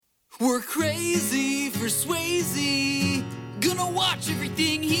We're crazy for Swayze. Gonna watch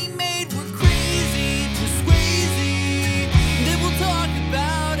everything he made. We're crazy for Swayze. Then we'll talk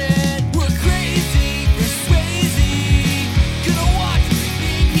about it. We're crazy for Swayze. Gonna watch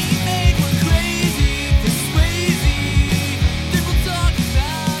everything he made. We're crazy for Swayze. Then we'll talk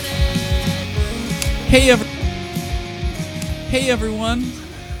about it. Hey everyone.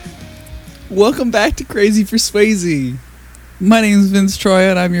 Welcome back to Crazy for Swayze. My name is Vince Troy,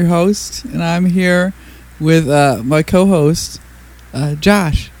 and I'm your host, and I'm here with my co-host,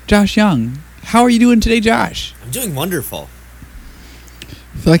 Josh Young. How are you doing today, Josh? I'm doing wonderful.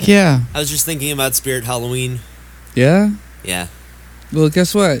 Fuck yeah. I was just thinking about Spirit Halloween. Yeah? Yeah. Well,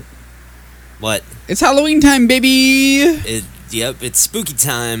 guess what? What? It's Halloween time, baby! Yep, it's spooky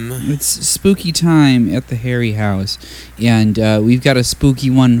time. It's spooky time at the Harry house, and we've got a spooky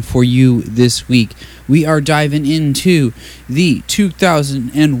one for you this week. We are diving into the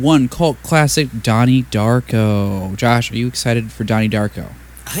 2001 cult classic Donnie Darko. Josh, are you excited for Donnie Darko?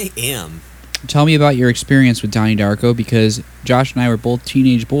 I am. Tell me about your experience with Donnie Darko, because Josh and I were both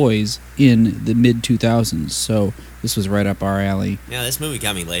teenage boys in the mid-2000s, so this was right up our alley. Yeah, this movie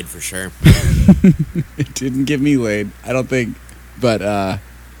got me laid for sure. It didn't get me laid, I don't think, but I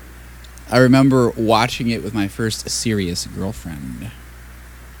remember watching it with my first serious girlfriend.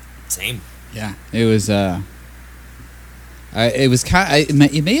 Same. Yeah, it was. It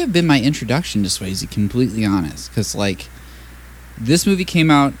may have been my introduction to Swayze. Completely honest, because like this movie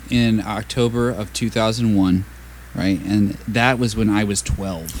came out in October of 2001, right? And that was when I was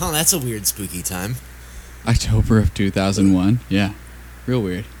 12. Oh, that's a weird spooky time. October of 2001. Yeah, real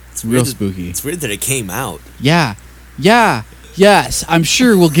weird. It's real weird spooky. It's weird that it came out. Yeah. Yes, I'm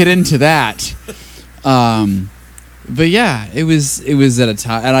sure we'll get into that. But yeah, it was at a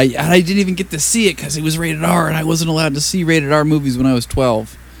time, and I didn't even get to see it because it was rated R, and I wasn't allowed to see rated R movies when I was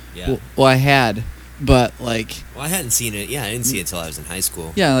 12. Yeah. Well, I had, but like. Well, I hadn't seen it. Yeah, I didn't see it until I was in high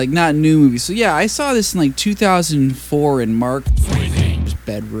school. Yeah, like not new movies. So yeah, I saw this in like 2004 in Mark's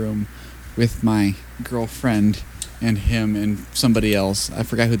bedroom with my girlfriend and him and somebody else. I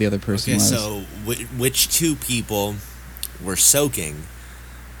forgot who the other person was. So which two people were soaking,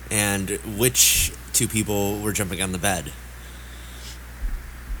 and which two people were jumping on the bed?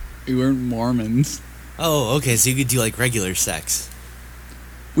 We weren't Mormons. Oh, okay, so you could do like regular sex.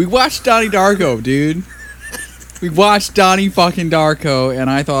 We watched Donnie Darko, dude. We watched Donnie fucking Darko, and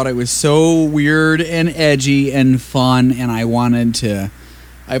I thought it was so weird and edgy and fun, and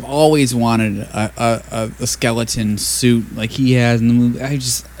I've always wanted a skeleton suit like he has in the movie.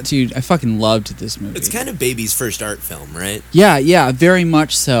 I fucking loved this movie. It's kind of baby's first art film, right? Yeah, very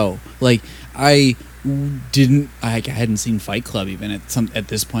much so. Like, I hadn't seen Fight Club even at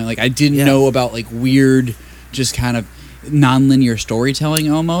this point. Like, I didn't know about like weird, just kind of non-linear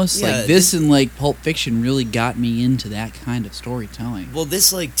storytelling almost. Yeah, like this and like Pulp Fiction really got me into that kind of storytelling. Well,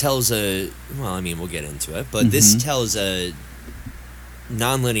 this like tells we'll get into it, but this tells a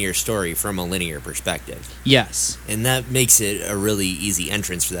non-linear story from a linear perspective. Yes. And that makes it a really easy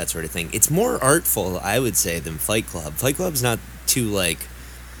entrance for that sort of thing. It's more artful, I would say, than Fight Club. Fight Club's not too like,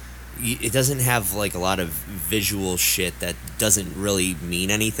 it doesn't have like a lot of visual shit that doesn't really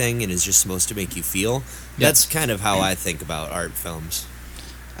mean anything and is just supposed to make you feel. That's kind of how I think about art films.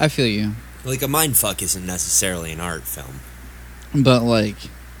 I feel you. Like a mindfuck isn't necessarily an art film. But like,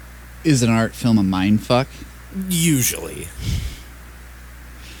 is an art film a mindfuck? Usually.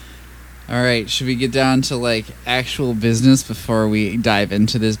 All right, should we get down to like actual business before we dive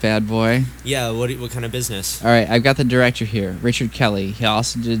into this bad boy? Yeah, what kind of business? All right, I've got the director here, Richard Kelly. He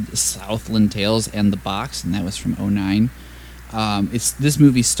also did Southland Tales and The Box, and that was from 2009. This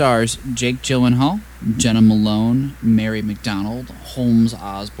movie stars Jake Gyllenhaal, Jenna Malone, Mary McDonald, Holmes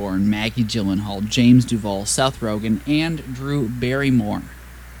Osborne, Maggie Gyllenhaal, James Duvall, Seth Rogen, and Drew Barrymore.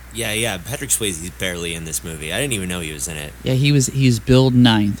 Yeah, Patrick Swayze's barely in this movie. I didn't even know he was in it. Yeah, he's billed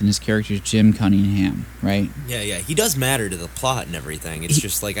ninth, and his character's Jim Cunningham, right? Yeah, he does matter to the plot and everything. It's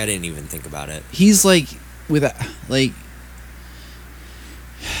just like I didn't even think about it. He's like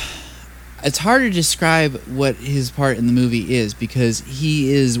it's hard to describe what his part in the movie is, because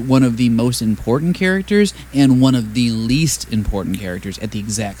he is one of the most important characters and one of the least important characters at the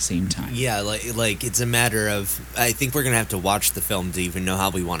exact same time. Yeah, like it's a matter of, I think we're going to have to watch the film to even know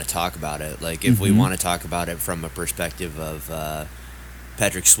how we want to talk about it. Like, if we want to talk about it from a perspective of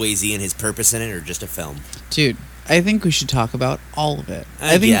Patrick Swayze and his purpose in it, or just a film. Dude, I think we should talk about all of it.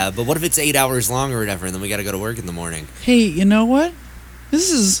 Yeah, but what if it's 8 hours long or whatever, and then we got to go to work in the morning? Hey, you know what? This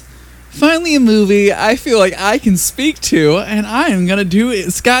is Finally, a movie I feel like I can speak to, and I am gonna do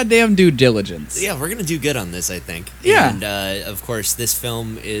its goddamn due diligence. Yeah, we're gonna do good on this, I think. Yeah. And of course, this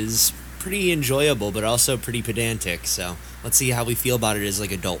film is pretty enjoyable, but also pretty pedantic. So let's see how we feel about it as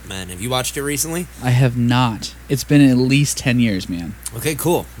like adult men. Have you watched it recently? I have not. It's been at least 10 years, man. Okay,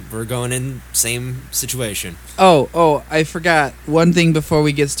 cool. We're going in same situation. Oh, I forgot one thing before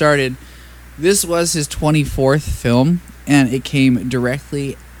we get started. This was his 24th film, and it came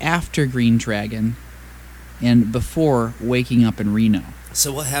directly after Green Dragon and before Waking Up in Reno.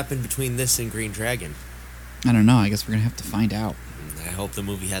 So what happened between this and Green Dragon? I don't know. I guess we're going to have to find out. I hope the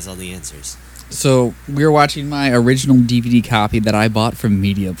movie has all the answers. So, we're watching my original DVD copy that I bought from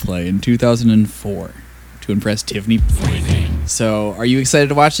Media Play in 2004 to impress Tiffany. So, are you excited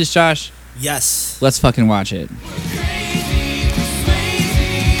to watch this, Josh? Yes. Let's fucking watch it.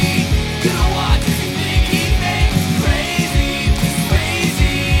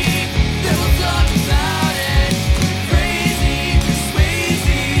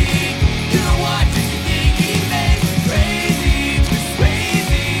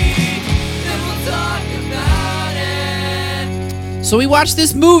 So we watched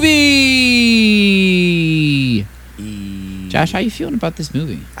this movie. Josh, how you feeling about this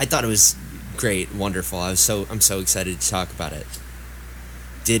movie? I thought it was great, wonderful. I'm so excited to talk about it.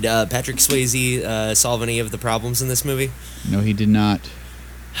 Did Patrick Swayze solve any of the problems in this movie? No, he did not.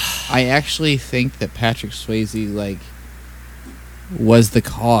 I actually think that Patrick Swayze was the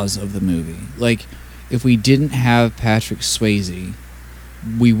cause of the movie. Like, if we didn't have Patrick Swayze,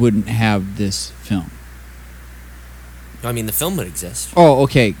 we wouldn't have this film. I mean, the film would exist. Oh,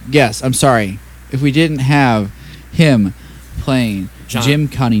 okay. Yes, I'm sorry. If we didn't have him playing Jim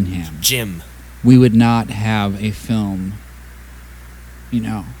Cunningham, we would not have a film. You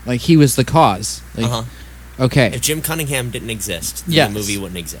know, like he was the cause. Like, okay. If Jim Cunningham didn't exist, then the movie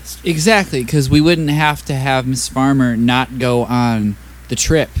wouldn't exist. Exactly, because we wouldn't have to have Miss Farmer not go on the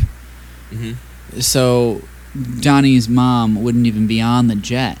trip. Mm-hmm. So Donnie's mom wouldn't even be on the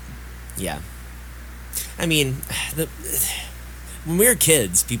jet. Yeah. I mean, when we were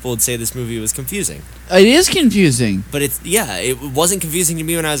kids, people would say this movie was confusing. It is confusing. But it wasn't confusing to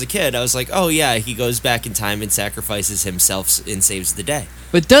me when I was a kid. I was like, oh yeah, he goes back in time and sacrifices himself and saves the day.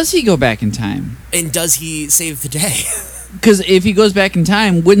 But does he go back in time? And does he save the day? Because if he goes back in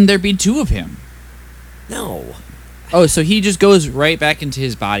time, wouldn't there be two of him? No. Oh, so he just goes right back into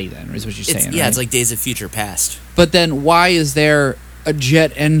his body then, is what you're saying, Yeah, right? it's like Days of Future Past. But then why is there a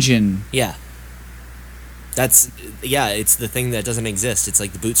jet engine? Yeah. It's the thing that doesn't exist. It's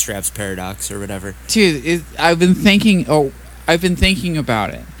like the bootstraps paradox or whatever. Dude, I've been thinking about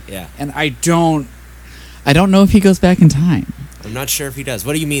it. Yeah. And I don't know if he goes back in time. I'm not sure if he does.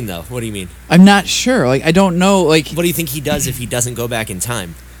 What do you mean, though? What do you mean? I'm not sure. Like, I don't know. Like, what do you think he does if he doesn't go back in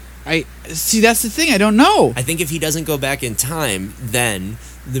time? That's the thing. I don't know. I think if he doesn't go back in time, then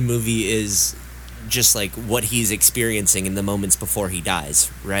the movie is just like what he's experiencing in the moments before he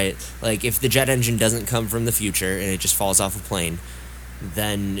dies, right? Like if the jet engine doesn't come from the future and it just falls off a plane,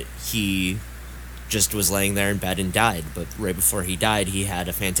 then he just was laying there in bed and died. But right before he died, he had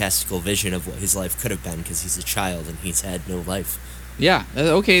a fantastical vision of what his life could have been because he's a child and he's had no life. Yeah,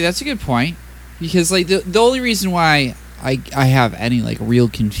 okay, that's a good point. Because like the only reason why I have any like real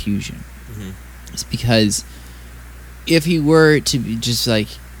confusion is because if he were to be just like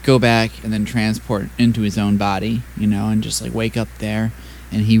go back and then transport into his own body, you know, and just like wake up there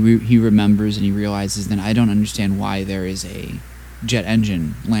and he remembers and he realizes, then I don't understand why there is a jet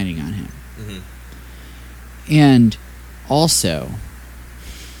engine landing on him. And also,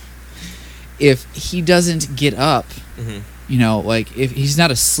 if he doesn't get up, you know, like if he's not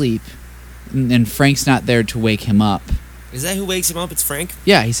asleep and Frank's not there to wake him up. Is that who wakes him up? It's Frank?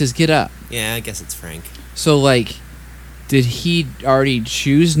 Yeah, he says get up. Yeah, I guess it's Frank. So like, did he already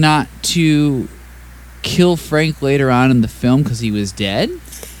choose not to kill Frank later on in the film because he was dead?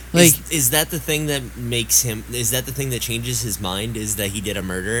 Like, is that the thing that makes him? Is that the thing that changes his mind? Is that he did a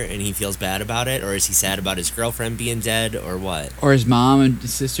murder and he feels bad about it, or is he sad about his girlfriend being dead, or what? Or his mom and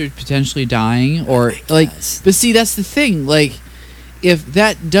sister potentially dying, or like? But see, that's the thing. Like, if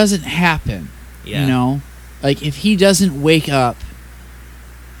that doesn't happen, you know, like if he doesn't wake up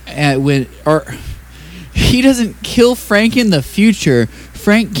he doesn't kill Frank in the future,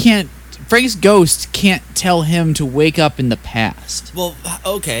 Frank's ghost can't tell him to wake up in the past. Well,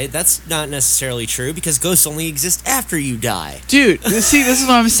 okay, that's not necessarily true because ghosts only exist after you die. Dude, see, this is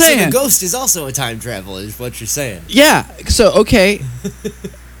what I'm saying. So the ghost is also a time traveler, is what you're saying. Yeah, so, okay.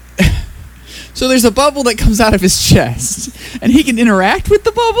 So there's a bubble that comes out of his chest, and he can interact with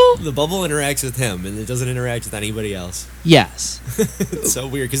the bubble? The bubble interacts with him, and it doesn't interact with anybody else. Yes. It's so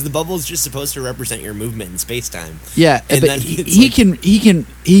weird, because the bubble is just supposed to represent your movement in space-time. Yeah, And but then he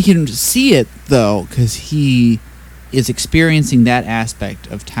can see it, though, because he is experiencing that aspect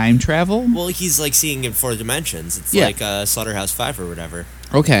of time travel. Well, he's like seeing in 4 dimensions. It's Yeah. like Slaughterhouse-5 or whatever.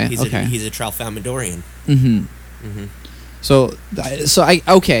 Okay, He's a Tralfamadorian. So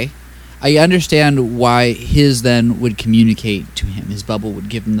I understand why his then would communicate to him. His bubble would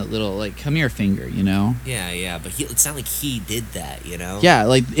give him that little, like, come here finger, you know? Yeah, but it's not like he did that, you know? Yeah,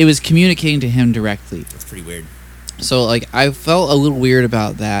 like, it was communicating to him directly. That's pretty weird. So, like, I felt a little weird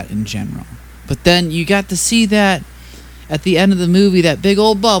about that in general. But then you got to see that at the end of the movie, that big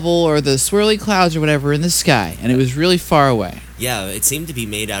old bubble or the swirly clouds or whatever in the sky, and it was really far away. Yeah, it seemed to be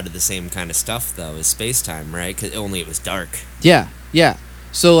made out of the same kind of stuff, though, as space-time, right? 'Cause only it was dark. Yeah.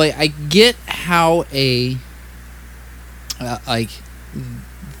 So, like, I get how the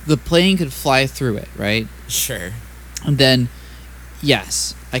plane could fly through it, right? Sure. And then,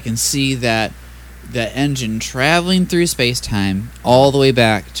 yes, I can see that engine traveling through space-time all the way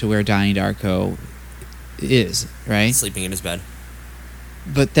back to where Donnie Darko is, right? Sleeping in his bed.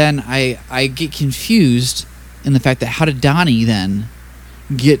 But then I get confused in the fact that how did Donnie then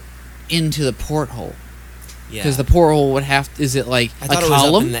get into the porthole? Yeah. Because the porthole would have... Is it like I a thought it was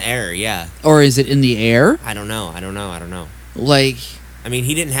column? up in the air, yeah. Or is it in the air? I don't know. Like... I mean,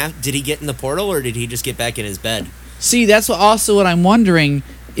 he didn't have... Did he get in the portal, or did he just get back in his bed? See, that's what I'm wondering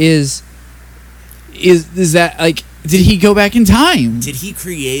is that, like... Did he go back in time? Did he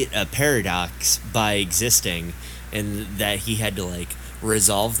create a paradox by existing, and that he had to, like,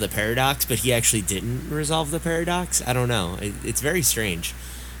 resolve the paradox, but he actually didn't resolve the paradox? I don't know. It's very strange.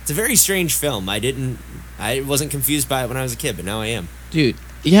 It's a very strange film. I wasn't confused by it when I was a kid, but now I am. Dude,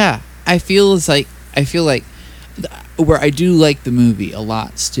 yeah. I feel like where I do like the movie a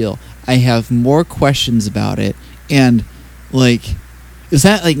lot still, I have more questions about it, and, like, is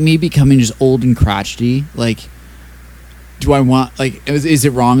that, like, me becoming just old and crotchety? Like, do I want, like, is it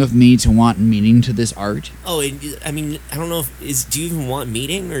wrong of me to want meaning to this art? Oh, I mean, I don't know do you even want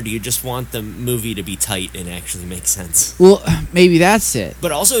meaning, or do you just want the movie to be tight and actually make sense? Well, maybe that's it.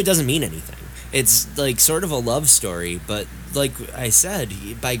 But also, it doesn't mean anything. It's, like, sort of a love story, but like I said,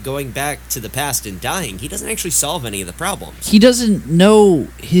 by going back to the past and dying, he doesn't actually solve any of the problems. He doesn't know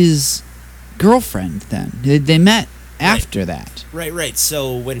his girlfriend then. They met after that. Right.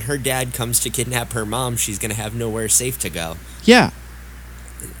 So when her dad comes to kidnap her mom, she's going to have nowhere safe to go. Yeah.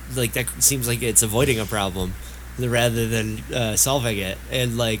 Like, that seems like it's avoiding a problem rather than solving it.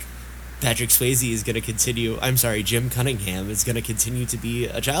 And, like, Patrick Swayze is going to continue... I'm sorry, Jim Cunningham is going to continue to be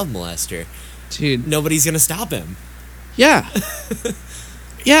a child molester. Dude. Nobody's going to stop him. Yeah.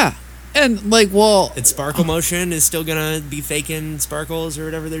 Yeah. And, like, well... And Sparkle Motion is still going to be faking sparkles or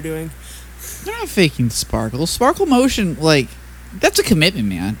whatever they're doing. They're not faking sparkles. Sparkle Motion, like, that's a commitment,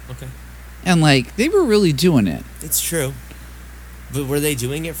 man. Okay. And, like, they were really doing it. It's true. But were they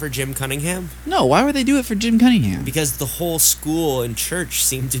doing it for Jim Cunningham? No, why would they do it for Jim Cunningham? Because the whole school and church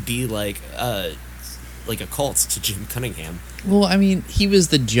seemed to be like a cult to Jim Cunningham. Well, I mean, he was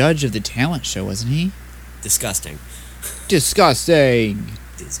the judge of the talent show, wasn't he? Disgusting. Disgusting.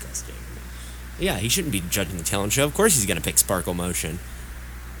 Yeah, he shouldn't be judging the talent show. Of course he's going to pick Sparkle Motion.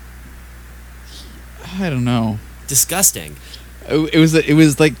 I don't know. Disgusting. It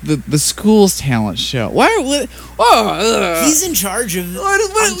was like the school's talent show. He's in charge of.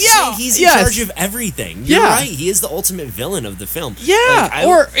 He's in charge of everything. You're right. He is the ultimate villain of the film. Yeah,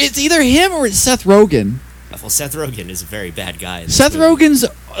 or it's either him or it's Seth Rogen. Well, Seth Rogen is a very bad guy. Seth Rogen's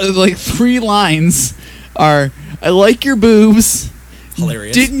like 3 lines are, "I like your boobs."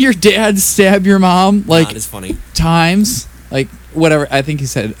 Hilarious. Didn't your dad stab your mom like Not as funny. times? Like, whatever, I think he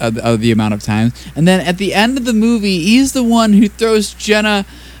said the amount of times. And then at the end of the movie, he's the one who throws Jenna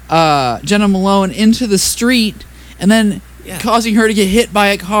Malone into the street and then causing her to get hit by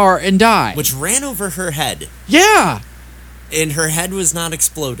a car and die. Which ran over her head. Yeah. And her head was not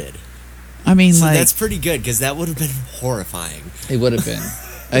exploded. I mean, so like... that's pretty good, because that would have been horrifying. It would have been.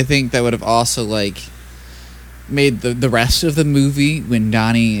 I think that would have also, like... made the rest of the movie when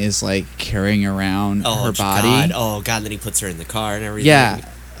Donnie is like carrying around her body. God, then he puts her in the car and everything. Yeah,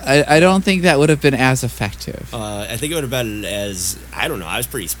 I don't think that would have been as effective. I think it would have been as, I don't know, I was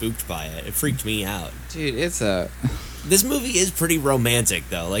pretty spooked by it. It freaked me out. Dude, This movie is pretty romantic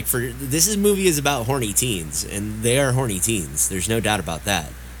though. Like, this movie is about horny teens, and they are horny teens. There's no doubt about that.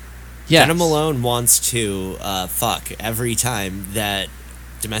 Yes. Jenna Malone wants to fuck every time that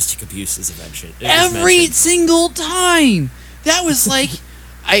domestic abuse is mentioned. Every single time. That was like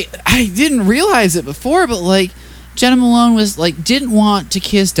I didn't realize it before, but like Jenna Malone was like didn't want to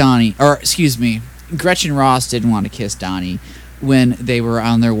kiss Donnie, or excuse me, Gretchen Ross didn't want to kiss Donnie when they were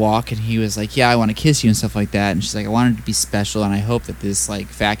on their walk, and he was like, yeah, I want to kiss you and stuff like that, and she's like, I wanted to be special, and I hope that this like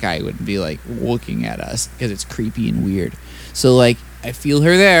fat guy wouldn't be like looking at us because it's creepy and weird. So like I feel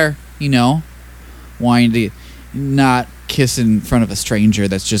her there, you know, wanting to not kiss in front of a stranger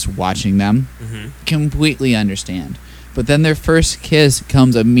that's just watching them. Completely understand. But then their first kiss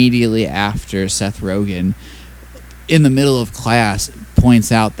comes immediately after Seth Rogen, in the middle of class, points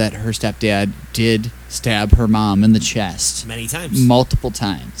out that her stepdad did stab her mom in the chest. Many times. Multiple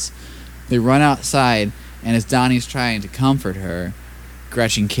times. They run outside, and as Donnie's trying to comfort her,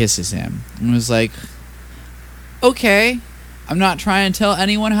 Gretchen kisses him. And was like, okay, I'm not trying to tell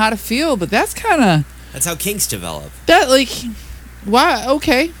anyone how to feel, but that's kind of... That's how kinks develop. That, like, why?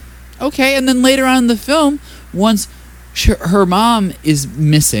 Okay. And then later on in the film, once her mom is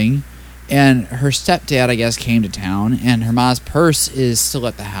missing, and her stepdad, I guess, came to town, and her mom's purse is still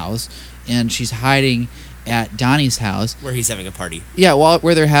at the house, and she's hiding at Donnie's house. Where he's having a party. Yeah,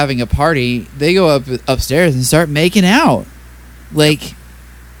 where they're having a party, they go upstairs and start making out. Like,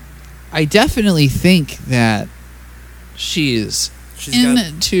 I definitely think that she's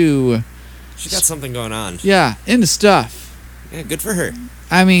into... She's got something going on. Yeah, into stuff. Yeah, good for her.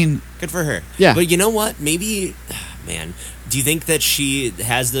 I mean... Good for her. Yeah. But you know what? Maybe... Man, do you think that she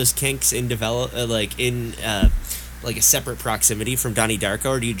has those kinks in like a separate proximity from Donnie Darko,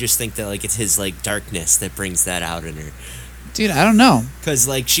 or do you just think that like it's his like darkness that brings that out in her? Dude, I don't know. Because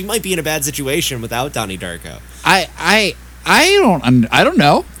like she might be in a bad situation without Donnie Darko. I don't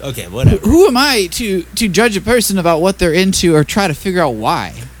know. Okay, whatever. Who am I to judge a person about what they're into or try to figure out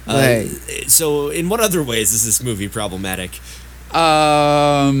why? So, in what other ways is this movie problematic?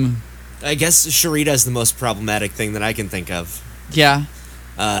 I guess Sharita is the most problematic thing that I can think of. Yeah.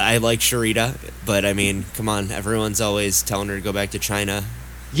 I like Sharita, but I mean, come on, everyone's always telling her to go back to China.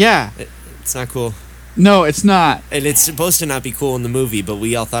 Yeah. It's not cool. No, it's not. And it's supposed to not be cool in the movie, but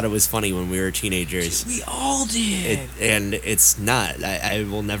we all thought it was funny when we were teenagers. We all did. And it's not. I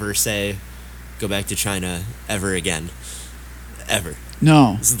will never say go back to China ever again. Ever.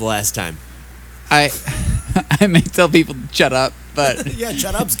 No. This is the last time. I may tell people to shut up, but... Yeah,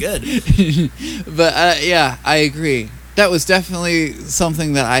 shut up's good. But, yeah, I agree. That was definitely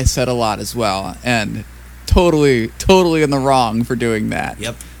something that I said a lot as well, and totally in the wrong for doing that.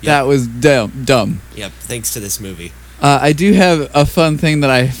 Yep. That was dumb. Yep, thanks to this movie. I do have a fun thing that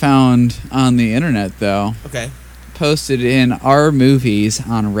I found on the internet, though. Okay. Posted in our movies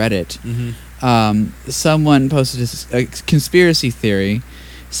on Reddit. Someone posted a conspiracy theory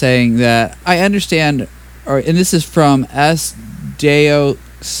saying that I understand, and this is from S.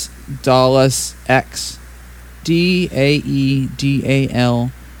 Deus Dallas X.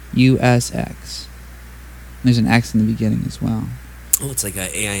 DAEDALUSX. There's an X in the beginning as well. Oh, it's like an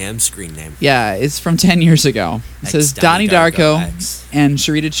AIM screen name. Yeah, it's from 10 years ago. It says Donnie Darko and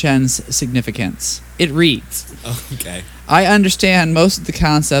Sharita Chen's significance. It reads, okay. I understand most of the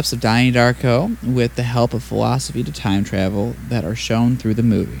concepts of Donnie Darko with the help of philosophy to time travel that are shown through the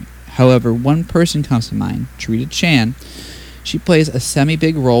movie. However, one person comes to mind, Sharita Chan. She plays a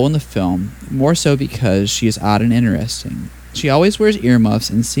semi-big role in the film, more so because she is odd and interesting. She always wears earmuffs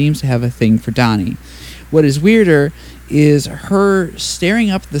and seems to have a thing for Donnie. What is weirder is her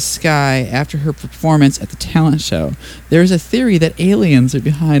staring up at the sky after her performance at the talent show. There's a theory that aliens are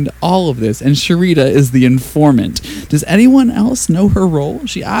behind all of this, and Sharita is the informant. Does anyone else know her role?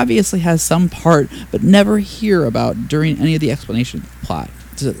 She obviously has some part, but never hear about during any of the explanation of the plot.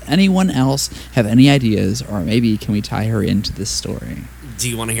 Does anyone else have any ideas, or maybe can we tie her into this story? Do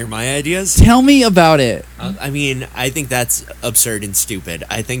you want to hear my ideas? Tell me about it. I mean, I think that's absurd and stupid.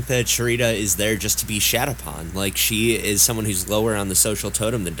 I think that Sharita is there just to be shat upon. Like, she is someone who's lower on the social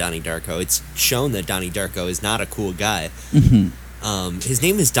totem than Donnie Darko. It's shown that Donnie Darko is not a cool guy. His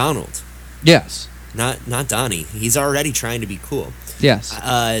name is Donald. Yes. Not Donnie. He's already trying to be cool. Yes.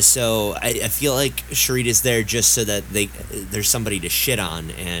 So I feel like Sharita's there just so that there's somebody to shit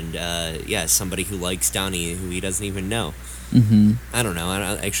on, and somebody who likes Donnie who he doesn't even know. I don't know.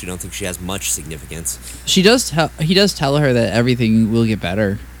 I actually don't think she has much significance. He does tell her that everything will get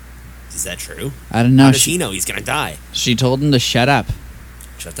better. Is that true? I don't know. How does he know he's gonna die? She told him to shut up.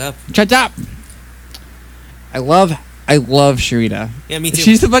 Shut up. Shut up. I love Sharita. Yeah, me too.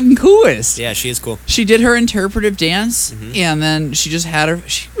 She's the fucking coolest. Yeah, she is cool. She did her interpretive dance, and then she just had her.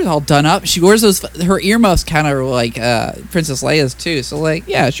 She was all done up. She wears her earmuffs, kind of like Princess Leia's too. So like,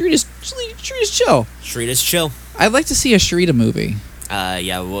 yeah, Sharita's chill. Sharita's chill. I'd like to see a Sharita movie.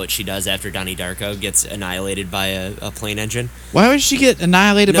 Yeah, what she does after Donnie Darko gets annihilated by a plane engine. Why would she get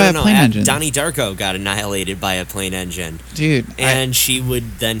annihilated by a plane engine? Donnie Darko got annihilated by a plane engine. Dude. And she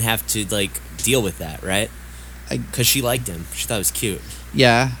would then have to, like, deal with that, right? Because she liked him. She thought it was cute.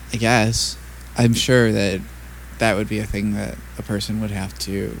 Yeah, I guess. I'm sure that would be a thing that a person would have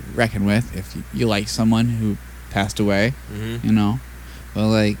to reckon with if you like someone who passed away, you know? Well,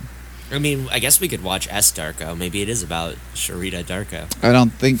 like... I mean, I guess we could watch S. Darko. Maybe it is about Sharita Darko. I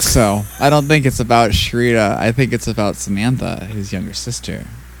don't think so. I don't think it's about Sharita. I think it's about Samantha, his younger sister.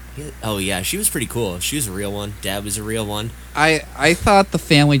 Oh, yeah. She was pretty cool. She was a real one. Dad was a real one. I thought the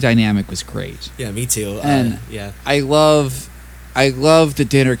family dynamic was great. Yeah, me too. And yeah. I love the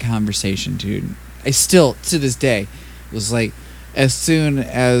dinner conversation, dude. I still, to this day, was like, as soon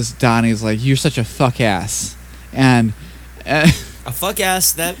as Donnie's like, you're such a fuck ass. And... a fuck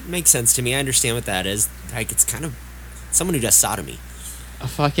ass, that makes sense to me. I understand what that is. Like, it's kind of someone who does sodomy. A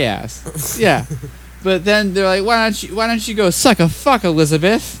fuck ass. Yeah. But then they're like, why don't you go suck a fuck,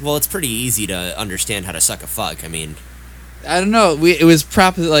 Elizabeth? Well, it's pretty easy to understand how to suck a fuck. I mean, I don't know. It was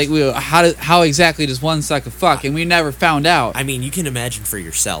probably like, how exactly does one suck a fuck? And we never found out. I mean, you can imagine for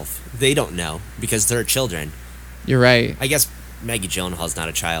yourself. They don't know because they're children. You're right. I guess Maggie Gyllenhaal's not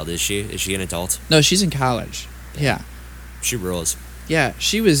a child, is she? Is she an adult? No, she's in college. Yeah. She rules. Yeah,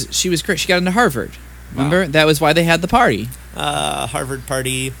 she was great. She got into Harvard. Remember? Wow. That was why they had the party. Harvard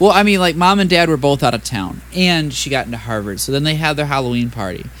party. Well, I mean, like, mom and dad were both out of town, and she got into Harvard. So then they had their Halloween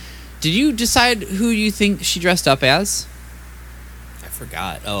party. Did you decide who you think she dressed up as? I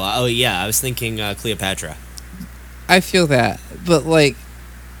forgot. Oh yeah. I was thinking Cleopatra. I feel that, but like,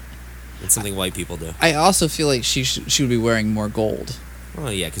 It's something white people do. I also feel like she would be wearing more gold. Oh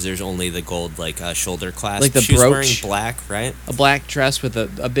yeah, because there's only the gold shoulder clasp. Like the she was brooch. wearing black, right? A black dress with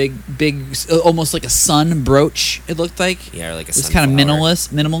a big, almost like a sun brooch. It looked like. Yeah, or like a. It was kind of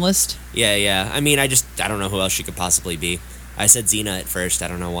minimalist. Yeah. I mean, I don't know who else she could possibly be. I said Xena at first. I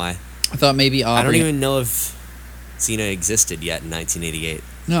don't know why. I thought maybe Aubrey. I don't even know if Xena existed yet in 1988.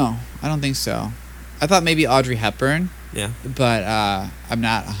 No, I don't think so. I thought maybe Audrey Hepburn. Yeah. But I'm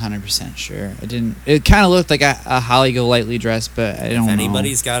not 100% sure. It kind of looked like a Holly Golightly dress, but I don't know. If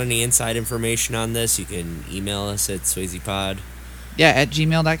anybody's got any inside information on this, you can email us at SwayzePod. Yeah, at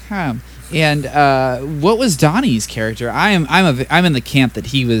gmail.com. And what was Donnie's character? I'm in the camp that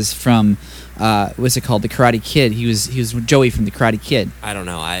he was from. What's it called? The Karate Kid. He was Joey from the Karate Kid. I don't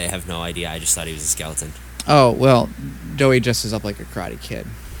know. I have no idea. I just thought he was a skeleton. Oh well, Joey dresses up like a Karate Kid.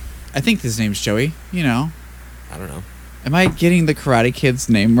 I think his name's Joey. You know. I don't know. Am I getting the Karate Kid's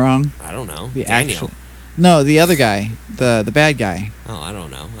name wrong? I don't know. The Daniel. actual. No, the other guy, the bad guy. Oh, I don't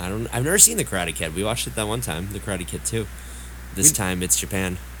know. I've never seen the Karate Kid. We watched it that one time. The Karate Kid 2. This time it's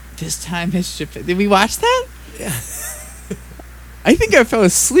Japan. This time it's Japan. Did we watch that? Yeah. I think I fell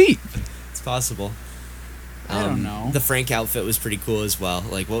asleep. It's possible. I don't know. The Frank outfit was pretty cool as well.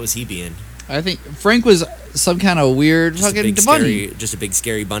 Like, what was he being? I think Frank was some kind of weird fucking bunny. Just a big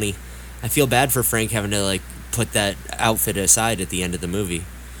scary bunny. I feel bad for Frank having to like put that outfit aside at the end of the movie.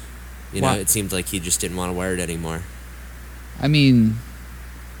 You know, it seemed like he just didn't want to wear it anymore. I mean,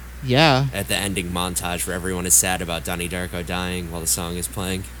 yeah. At the ending montage where everyone is sad about Donnie Darko dying while the song is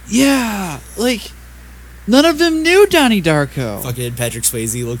playing. Yeah, like none of them knew Donnie Darko. Fucking Patrick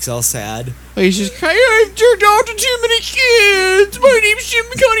Swayze looks all sad. Like, he's just crying, I've jerked off to too many kids. My name's Jim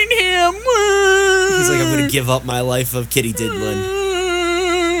Cunningham. He's like, I'm going to give up my life of kitty diddling.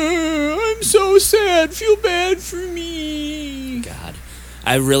 I'm so sad. Feel bad for me. God.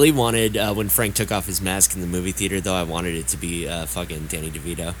 I really wanted, when Frank took off his mask in the movie theater, though, I wanted it to be fucking Danny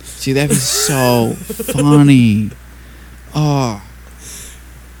DeVito. See, that'd be so funny. Oh.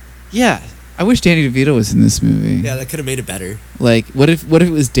 Yeah. I wish Danny DeVito was in this movie. Yeah, that could have made it better. Like, what if it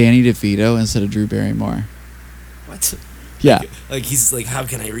was Danny DeVito instead of Drew Barrymore? What? Yeah. Like, he's like, how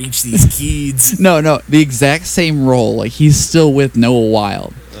can I reach these kids? No, the exact same role. Like, he's still with Noah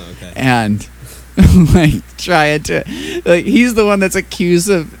Wilde. Oh, okay. And, like, trying to... Like, he's the one that's accused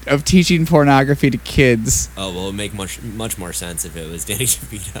of teaching pornography to kids. Oh, well, it would make much more sense if it was Danny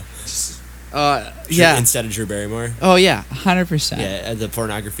DeVito. Yeah. Instead of Drew Barrymore. Oh, yeah. 100%. Yeah, the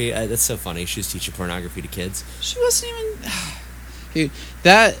pornography. That's so funny. She was teaching pornography to kids. She wasn't even... Dude,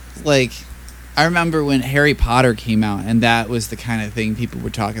 that, like... I remember when Harry Potter came out, and that was the kind of thing people were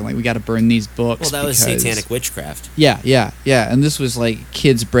talking, like, we got to burn these books. Well, that was satanic witchcraft. Yeah. And this was, like,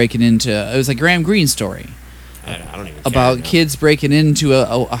 kids breaking into... It was like Graham Greene's story. I don't even care. About kids breaking into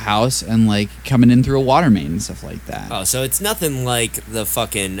a house and, like, coming in through a water main and stuff like that. Oh, so it's nothing like the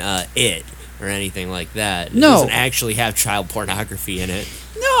fucking It or anything like that. It No. doesn't actually have child pornography in it.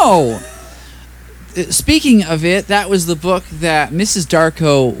 No! speaking of it, that was the book that Mrs.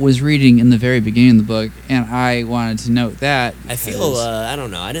 Darko was reading in the very beginning of the book, and I wanted to note that. I feel I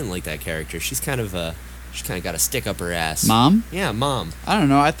don't know. I didn't like that character. She's kind of got a stick up her ass. Mom? Yeah, Mom. I don't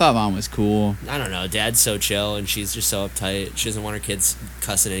know. I thought Mom was cool. I don't know. Dad's so chill, and she's just so uptight. She doesn't want her kids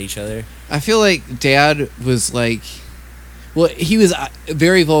cussing at each other. I feel like Dad was like, well, he was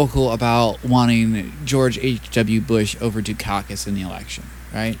very vocal about wanting George H.W. Bush over Dukakis in the election,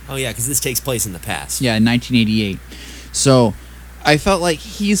 right? Oh yeah, because this takes place in the past. Yeah, in 1988. So I felt like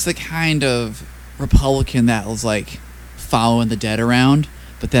he's the kind of Republican that was like following the dead around,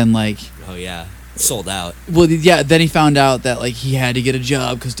 but then like, oh yeah, sold out. Well, yeah. Then he found out that like he had to get a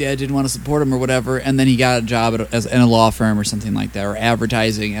job because Dad didn't want to support him or whatever, and then he got a job in a law firm or something like that, or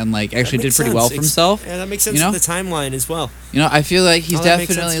advertising, and like actually did pretty well for himself. Yeah, that makes sense. You know? For the timeline as well. You know, I feel like he's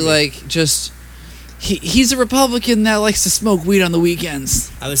definitely like just. He's a Republican that likes to smoke weed on the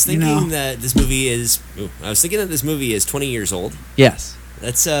weekends. I was thinking that this movie is. I was thinking that this movie is 20 years old. Yes.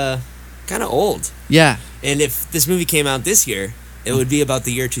 That's kind of old. Yeah. And if this movie came out this year, it would be about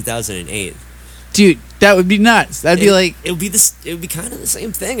the year 2008. Dude, that would be nuts. That'd be like it would be kind of the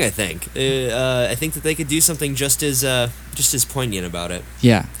same thing. I think. I think that they could do something just as poignant about it.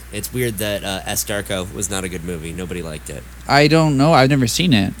 Yeah. It's weird that S. Darko was not a good movie. Nobody liked it. I don't know. I've never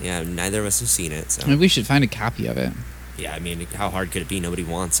seen it. Yeah, neither of us have seen it. So maybe we should find a copy of it. Yeah, I mean, how hard could it be? Nobody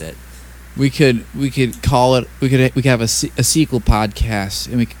wants it. We could call it. We could have a sequel podcast,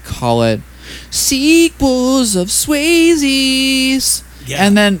 and we could call it Sequels of Swayze's. Yeah.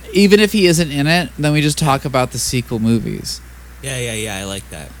 And then even if he isn't in it, then we just talk about the sequel movies. Yeah. I like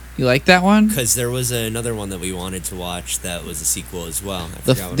that. You like that one? Because there was another one that we wanted to watch that was a sequel as well.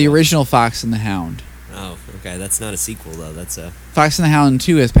 The original Fox and the Hound. Oh, okay. That's not a sequel though. That's a Fox and the Hound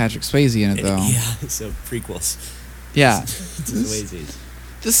 2 has Patrick Swayze in it though. Yeah. So prequels. Yeah. Swayze's.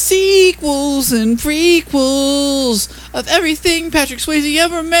 The sequels and prequels of everything Patrick Swayze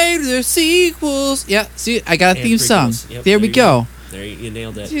ever made. They're sequels. Yeah. See, I got a theme song. Yep, there we go. There you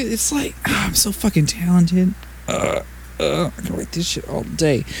nailed it. Dude, it's like I'm so fucking talented. I can write this shit all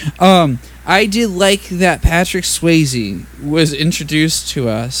day. I did like that Patrick Swayze was introduced to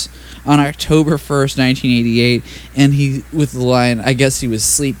us on October 1st, 1988, and he with the line, I guess he was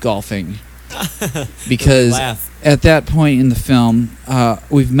sleep golfing. Because at that point in the film,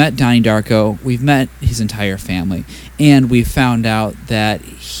 we've met Donnie Darko, we've met his entire family, and we found out that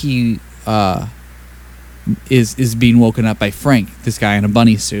he is being woken up by Frank, this guy in a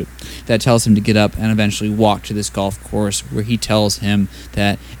bunny suit, that tells him to get up and eventually walk to this golf course where he tells him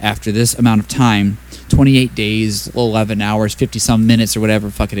that after this amount of time, 28 days, 11 hours, 50-some minutes, or whatever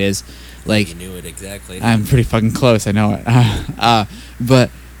the fuck it is, like... You knew it exactly. I'm pretty fucking close, I know it. But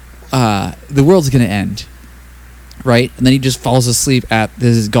the world's gonna end, right? And then he just falls asleep at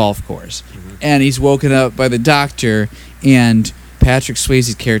this golf course. Mm-hmm. And he's woken up by the doctor and... Patrick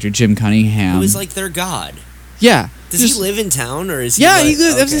Swayze's character, Jim Cunningham. Who is like their god. Yeah. Does he live in town or is he? Yeah, he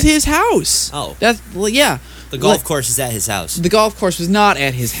lives. That's his house. Oh. Yeah. The golf course is at his house. The golf course was not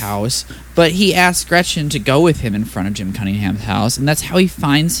at his house, but he asked Gretchen to go with him in front of Jim Cunningham's house, and that's how he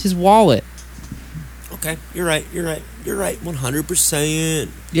finds his wallet. Okay, you're right. 100%.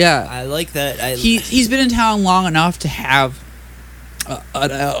 Yeah. I like that. He's been in town long enough to have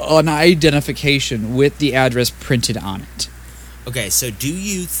an identification with the address printed on it. Okay, so do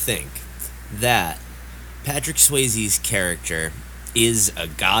you think that Patrick Swayze's character is a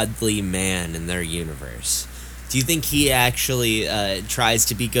godly man in their universe? Do you think he actually tries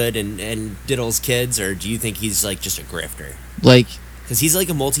to be good and diddles kids, or do you think he's like just a grifter? Like, because he's like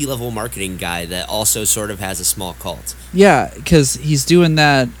a multi-level marketing guy that also sort of has a small cult. Yeah, because he's doing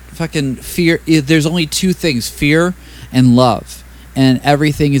that fucking fear. There's only two things: fear and love, and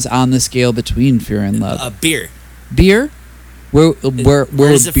everything is on the scale between fear and love. Beer. Where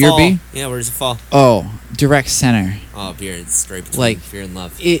would beer be? Yeah, where does it fall? Oh, direct center. Oh, beer. It's straight between like, fear and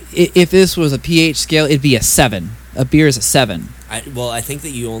love. If this was a pH scale, it'd be a 7. A beer is a 7. I think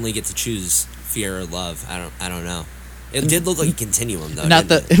that you only get to choose fear or love. I don't know. It did look like a continuum, though.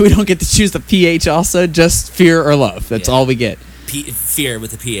 We don't get to choose the pH. Also, just fear or love. That's all we get. Fear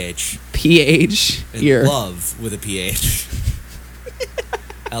with a pH. pH. And here. Love with a pH.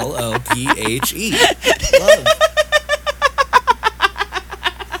 LOPHE. Love.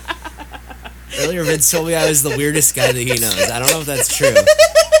 Earlier, Vince told me I was the weirdest guy that he knows. I don't know if that's true.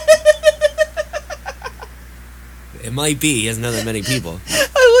 It might be. He doesn't know that many people.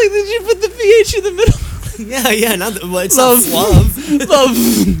 I like that you put the pH in the middle. Yeah. It's love. not flub. Love.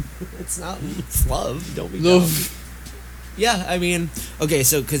 It's not flub. Don't be love. dumb. Yeah, I mean, okay,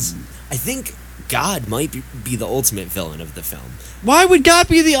 so because I think God might be the ultimate villain of the film. Why would God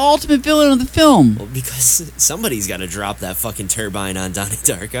be the ultimate villain of the film? Well, because somebody's got to drop that fucking turbine on Donnie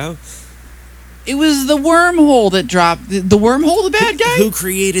Darko. It was the wormhole that dropped... The wormhole, the bad guy? Who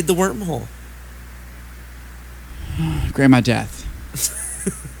created the wormhole? Grandma Death.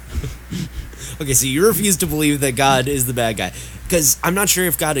 Okay, so you refuse to believe that God is the bad guy. Because I'm not sure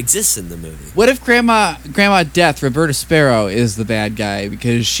if God exists in the movie. What if Grandma Death, Roberta Sparrow, is the bad guy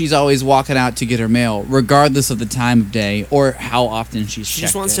because she's always walking out to get her mail, regardless of the time of day or how often she's She checked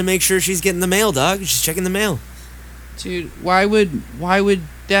just wants it. to make sure she's getting the mail, dog. She's checking the mail. Dude, why would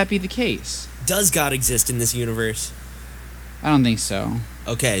that be the case? Does God exist in this universe? I don't think so.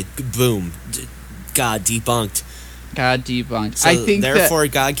 Okay, boom. God debunked. God debunked. So I think therefore,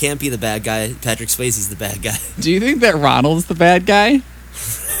 God can't be the bad guy. Patrick Swayze's the bad guy. Do you think that Ronald's the bad guy?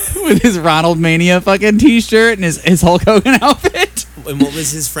 With his Ronald Mania fucking t-shirt and his Hulk Hogan outfit? And what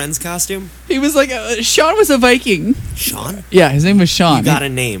was his friend's costume? He was like... Sean was a Viking. Sean? Yeah, his name was Sean. You got a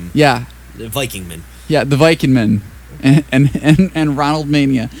name. Yeah. The Vikingman. Yeah, the Viking man. And Ronald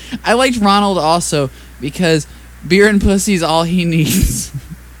Mania. I liked Ronald also because beer and pussy's all he needs.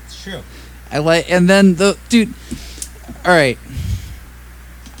 It's true. And then dude... All right.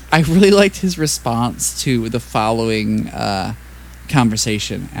 I really liked his response to the following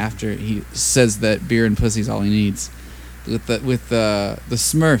conversation after he says that beer and pussy's all he needs. With the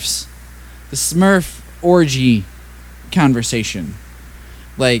Smurfs. The Smurf orgy conversation.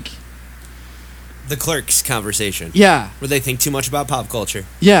 Like... The Clerks conversation. Yeah. Where they think too much about pop culture.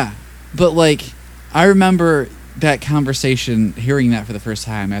 Yeah. But, like, I remember that conversation, hearing that for the first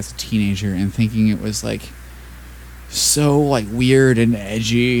time as a teenager and thinking it was, like... so like weird and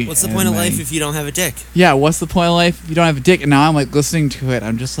edgy. What's the point of life if you don't have a dick? Yeah, what's the point of life if you don't have a dick? And now I'm like listening to it.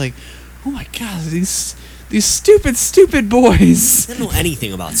 I'm just like, oh my god, these stupid boys. They don't know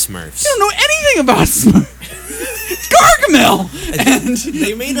anything about Smurfs. They don't know anything about Smurfs. Gargamel. And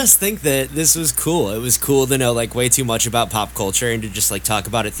they made us think that this was cool. It was cool to know like way too much about pop culture and to just like talk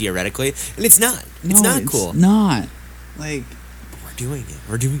about it theoretically. And it's not. It's not cool. Not. Like, we're doing it.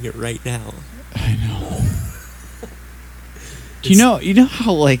 We're doing it right now. I know. You know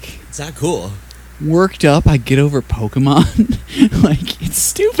how like it's not cool. Worked up I get over Pokemon? Like, it's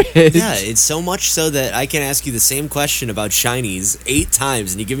stupid. Yeah, it's so much so that I can ask you the same question about shinies 8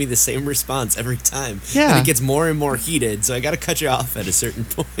 times and you give me the same response every time. Yeah. And it gets more and more heated, so I gotta cut you off at a certain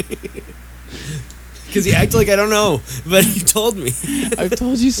point. Because you act like I don't know, but you told me. I've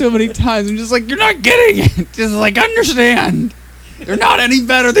told you so many times. I'm just like, you're not getting it. Just like, understand. They're not any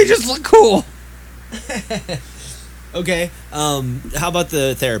better. They just look cool. Okay, how about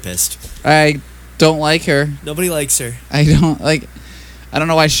the therapist? I don't like her. Nobody likes her. I don't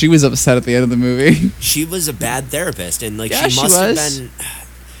know why she was upset at the end of the movie. She was a bad therapist, and like Yeah, she must have was. been.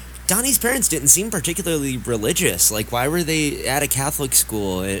 Donnie's parents didn't seem particularly religious. Like, why were they at a Catholic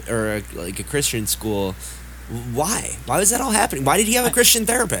school or like a Christian school? Why? Why was that all happening? Why did he have a Christian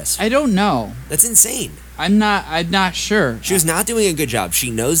therapist? I don't know. That's insane. I'm not sure. She was not doing a good job.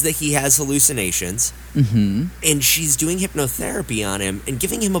 She knows that he has hallucinations, and she's doing hypnotherapy on him and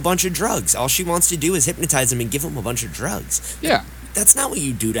giving him a bunch of drugs. All she wants to do is hypnotize him and give him a bunch of drugs. Yeah. That's not what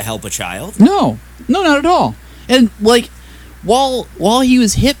you do to help a child. No, not at all. And like, while he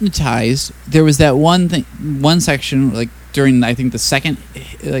was hypnotized, there was that one section like during I think the second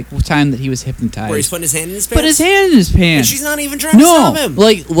like time that he was hypnotized, Where he's putting his hand in his pants. Put his hand in his pants. And she's not even trying to stop him.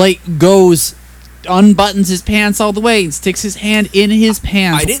 like goes, unbuttons his pants all the way and sticks his hand in his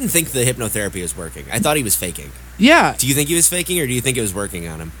pants. I didn't think the hypnotherapy was working. I thought he was faking. Yeah. Do you think he was faking, or do you think it was working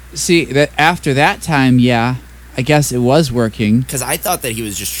on him? See, that after that time, yeah, I guess it was working. Because I thought that he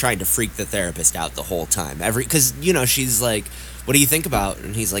was just trying to freak the therapist out the whole time. Because, she's like, what do you think about?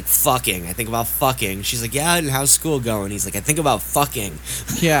 And he's like, fucking. I think about fucking. She's like, yeah, and how's school going? He's like, I think about fucking.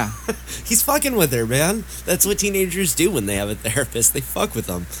 Yeah. He's fucking with her, man. That's what teenagers do when they have a therapist. They fuck with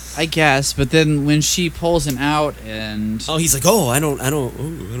them. I guess, but then when she pulls him out and... Oh, he's like, I don't know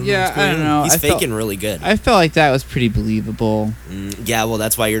what's going on. know. He's faking really good. I felt like that was pretty believable. Yeah, well,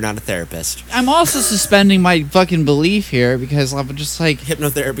 that's why you're not a therapist. I'm also suspending my fucking belief here because I'm just like...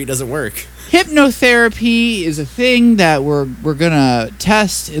 Hypnotherapy doesn't work. Hypnotherapy is a thing that we're gonna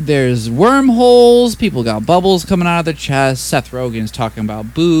test. There's wormholes. People got bubbles coming out of their chest. Seth Rogen's talking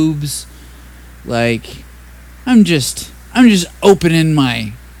about boobs. Like, I'm just opening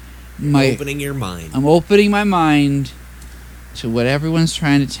opening your mind. I'm opening my mind to what everyone's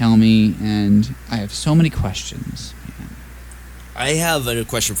trying to tell me, and I have so many questions. Man. I have a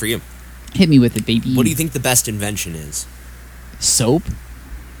question for you. Hit me with it, baby. What do you think the best invention is? Soap?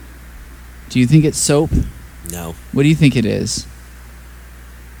 Do you think it's soap? No. What do you think it is?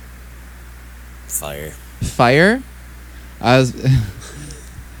 Fire. Fire? I was.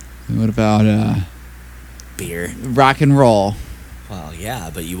 What about Beer. rock and roll? Well, yeah,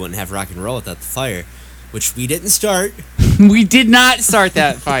 but you wouldn't have rock and roll without the fire, which we didn't start. We did not start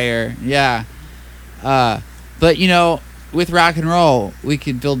that fire. Yeah. But with rock and roll, we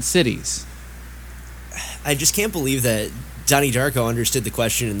could build cities. I just can't believe that Donnie Darko understood the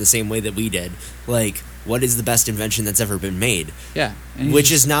question in the same way that we did. Like, what is the best invention that's ever been made? Yeah.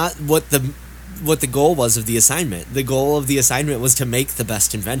 Which is not what the goal was of the assignment. The goal of the assignment was to make the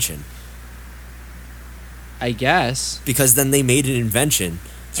best invention. I guess. Because then they made an invention.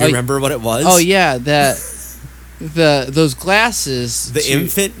 Do you remember what it was? Oh yeah, those glasses. The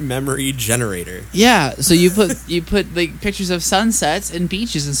infant memory generator. Yeah, so you put like pictures of sunsets and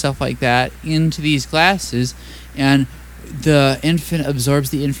beaches and stuff like that into these glasses, and the infant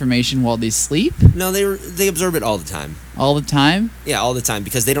absorbs the information while they sleep. No, they absorb it all the time. All the time? Yeah, all the time,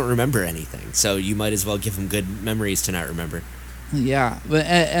 because they don't remember anything. So you might as well give them good memories to not remember. Yeah, but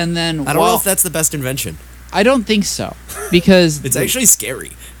and then I don't know if that's the best invention. I don't think so, because it's actually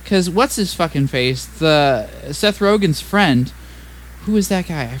scary. Because what's his fucking face? The Seth Rogen's friend. Who is that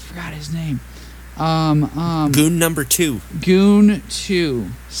guy? I forgot his name. Goon number 2. Goon 2.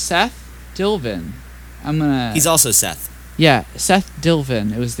 Seth Dilvin. He's also Seth. Yeah, Seth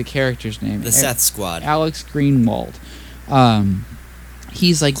Dilvin. It was the character's name. The Seth Squad. Alex Greenwald.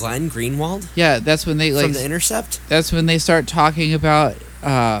 He's like Glenn Greenwald. Yeah, that's when they like from The Intercept. That's when they start talking about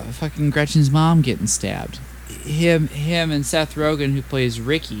fucking Gretchen's mom getting stabbed. Him and Seth Rogen, who plays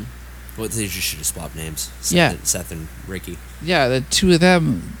Ricky. Well, they just should have swapped names. Seth and Ricky. Yeah, the two of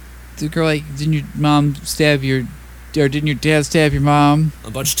them. The girl like, didn't your dad stab your mom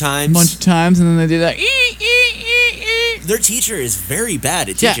a bunch of times? And then they did that. Their teacher is very bad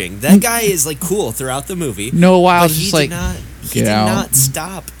at teaching. That guy is like cool throughout the movie. No, while but just like he did not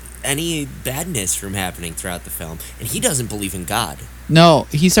stop any badness from happening throughout the film, and he doesn't believe in God. No,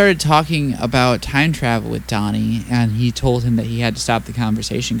 he started talking about time travel with Donnie, and he told him that he had to stop the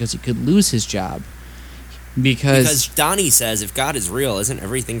conversation because he could lose his job. Because Donnie says, if God is real, isn't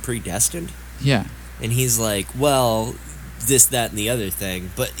everything predestined? Yeah. And he's like, well, this, that, and the other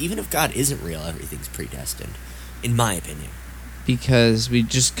thing. But even if God isn't real, everything's predestined, in my opinion. Because we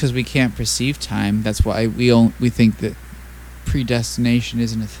can't perceive time, that's why we think that predestination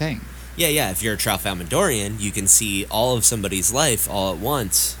isn't a thing. Yeah. If you're a Tralfamadorian, you can see all of somebody's life all at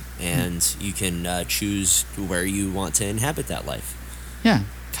once, and you can choose where you want to inhabit that life. Yeah.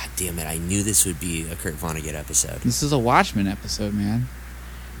 God damn it! I knew this would be a Kurt Vonnegut episode. This is a Watchmen episode, man.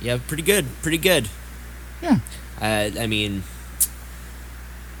 Yeah, pretty good. Yeah. I mean,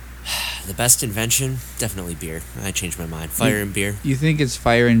 the best invention, definitely beer. I changed my mind. Fire and beer. You think it's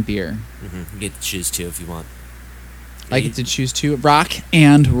fire and beer? Mm-hmm. You get to choose 2 if you want. I get to choose 2. Rock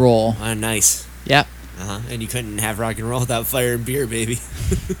and roll. Oh, nice. Yep. And you couldn't have rock and roll without fire and beer, baby.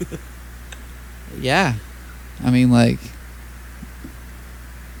 Yeah. I mean, like,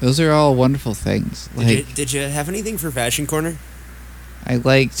 those are all wonderful things. Did you have anything for Fashion Corner? I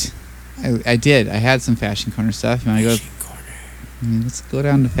did. I had some Fashion Corner stuff. You want to go? Let's go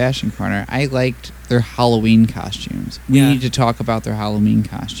down to Fashion Corner. I liked their Halloween costumes. We need to talk about their Halloween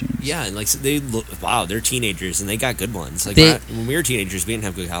costumes. Yeah, and like they're teenagers and they got good ones. Like when we were teenagers, we didn't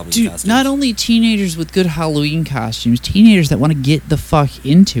have good Halloween costumes. Not only teenagers with good Halloween costumes, teenagers that want to get the fuck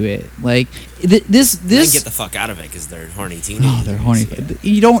into it. Like this. They get the fuck out of it because they're horny teenagers. Oh, they're horny. Yeah.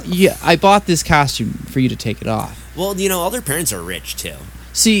 You don't. Yeah, I bought this costume for you to take it off. Well, all their parents are rich too.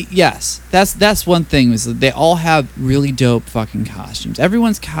 See, yes, that's one thing, is that they all have really dope fucking costumes.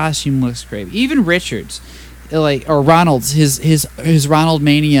 Everyone's costume looks great. Even Richard's, or Ronald's, his Ronald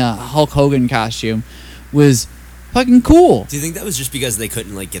Mania Hulk Hogan costume was fucking cool. Do you think that was just because they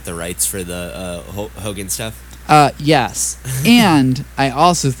couldn't get the rights for the Hogan stuff? Yes, and I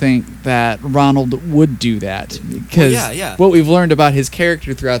also think that Ronald would do that because what we've learned about his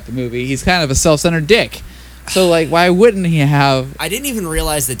character throughout the movie, he's kind of a self-centered dick. So, why wouldn't he have... I didn't even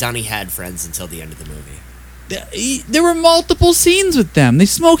realize that Donnie had friends until the end of the movie. There were multiple scenes with them. They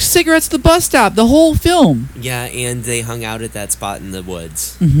smoked cigarettes at the bus stop, the whole film. Yeah, and they hung out at that spot in the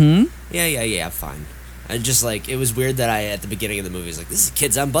woods. Mm-hmm. Yeah, fine. And just, it was weird that at the beginning of the movie, was like, this is a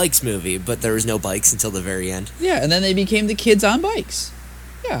Kids on Bikes movie, but there was no bikes until the very end. Yeah, and then they became the Kids on Bikes.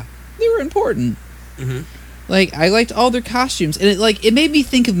 Yeah, they were important. Mm-hmm. I liked all their costumes, and it made me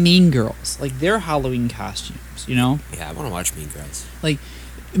think of Mean Girls, their Halloween costumes, Yeah, I want to watch Mean Girls.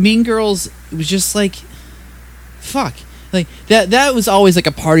 Mean Girls, it was just fuck. Like that was always like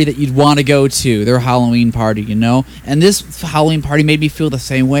a party that you'd want to go to, their Halloween party, you know? And this Halloween party made me feel the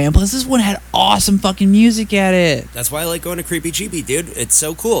same way. And plus this one had awesome fucking music at it. That's why I like going to Creepy Cheapy, dude. It's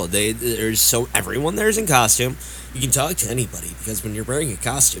so cool. Everyone there's in costume. You can talk to anybody because when you're wearing a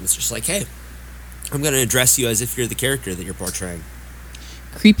costume, it's just like, hey, I'm going to address you as if you're the character that you're portraying.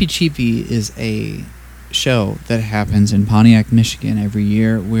 Creepy Cheapy is a show that happens in Pontiac, Michigan every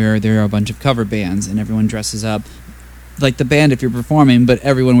year where there are a bunch of cover bands and everyone dresses up like the band if you're performing, but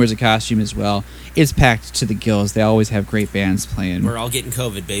everyone wears a costume as well. It's packed to the gills. They always have great bands playing. We're all getting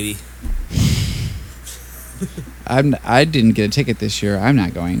COVID, baby. I didn't get a ticket this year. I'm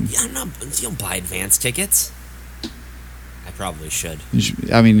not going. Yeah, you don't buy advance tickets. I probably should.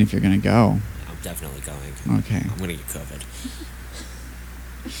 I mean, if you're gonna go. I'm definitely going. Okay. I'm gonna get COVID.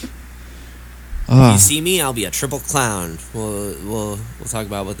 If you see me, I'll be a triple clown. We'll talk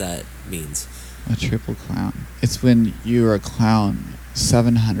about what that means. A triple clown. It's when you're a clown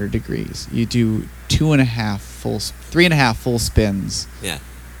 700 degrees. You do 3.5 full spins. Yeah.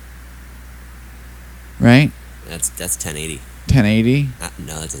 Right? That's 1080. 1080?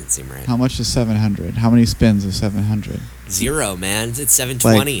 No, that doesn't seem right. How much is 700? How many spins is 700? 0, man. It's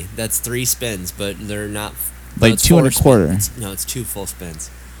 720. That's 3 spins, but they're not. Like 2 1/4. No, it's 2 full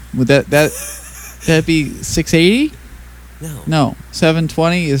spins. Would that'd be 680? No.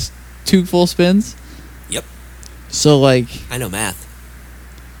 720 is 2 full spins? Yep. So like I know math.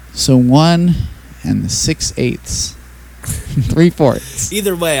 So 1 and 6/8. 3/4.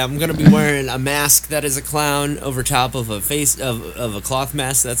 Either way, I'm gonna be wearing a mask that is a clown over top of a face of a cloth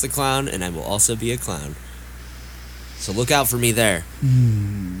mask that's a clown, and I will also be a clown. So look out for me there.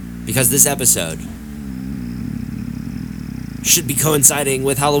 Because this episode should be coinciding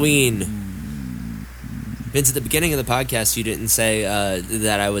with Halloween. Vince, at the beginning of the podcast, you didn't say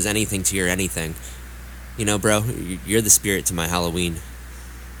that I was anything to your anything. You know, bro, you're the spirit to my Halloween.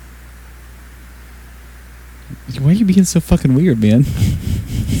 Why are you being so fucking weird, man?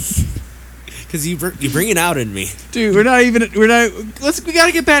 Because you bring it out in me. Dude, we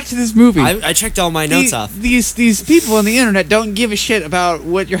gotta get back to this movie. I checked all my notes off. These people on the internet don't give a shit about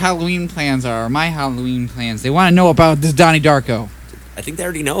what your Halloween plans are, or my Halloween plans. They want to know about this Donnie Darko. I think they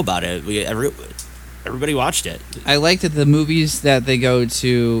already know about it. Everybody watched it. I like that the movies that they go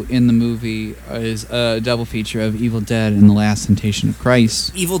to in the movie is a double feature of Evil Dead and The Last Temptation of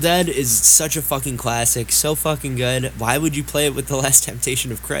Christ. Evil Dead is such a fucking classic, so fucking good. Why would you play it with The Last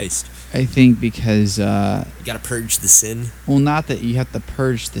Temptation of Christ? I think because... you gotta purge the sin. Well, not that you have to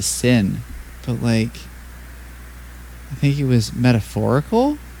purge the sin, but like... I think it was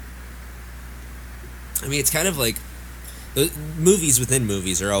metaphorical? I mean, it's kind of like... movies within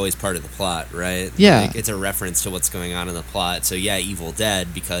movies are always part of the plot, right? Yeah. Like, it's a reference to what's going on in the plot. So yeah, Evil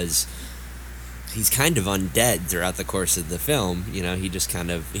Dead, because he's kind of undead throughout the course of the film. You know, he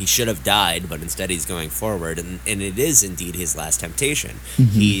should have died, but instead he's going forward. And it is indeed his last temptation.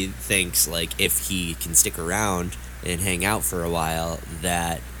 Mm-hmm. He thinks, like, if he can stick around and hang out for a while,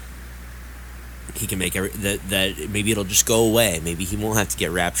 that he can make that maybe it'll just go away. Maybe he won't have to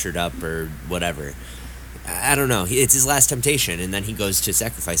get raptured up or whatever. I don't know. It's his last temptation, and then he goes to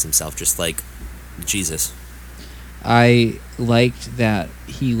sacrifice himself, just like Jesus. I liked that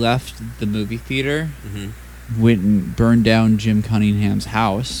he left the movie theater, went and burned down Jim Cunningham's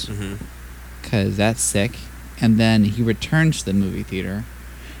house, because that's sick, and then he returned to the movie theater,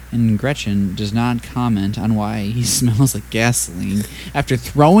 and Gretchen does not comment on why he smells like gasoline after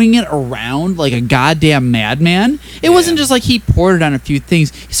throwing it around like a goddamn madman. It wasn't just like he poured it on a few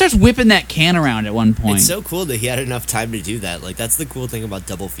things. He starts whipping that can around at one point. It's so cool that he had enough time to do that. Like, that's the cool thing about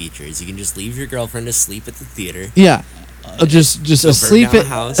double features. You can just leave your girlfriend asleep at the theater. Yeah. Just asleep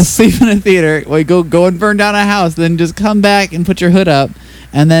in a theater. Well, go and burn down a house, then just come back and put your hood up,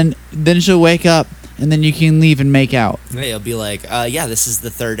 and then she'll wake up. And then you can leave and make out. Yeah, you'll be like, this is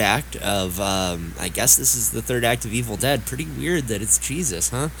the third act of, I guess this is the third act of Evil Dead. Pretty weird that it's Jesus,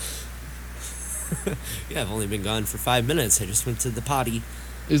 huh? Yeah, I've only been gone for 5 minutes. I just went to the potty.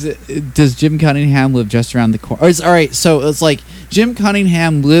 Does Jim Cunningham live just around the corner? Alright, so it's like Jim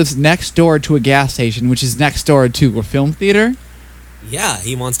Cunningham lives next door to a gas station, which is next door to a film theater. Yeah,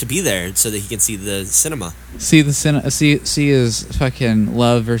 he wants to be there so that he can see the cinema. See his fucking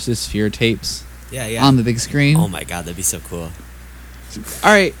Love versus Fear tapes. Yeah. On the big screen. Oh my god, that'd be so cool. All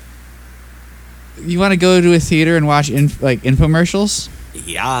right. You want to go to a theater and watch infomercials?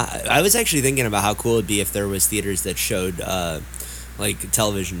 Yeah, I was actually thinking about how cool it'd be if there was theaters that showed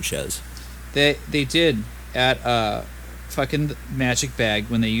television shows. They did at fucking Magic Bag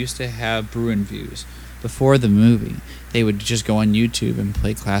when they used to have Bruin Views before the movie. They would just go on YouTube and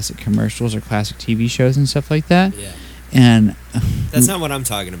play classic commercials or classic TV shows and stuff like that. Yeah. And That's not what I'm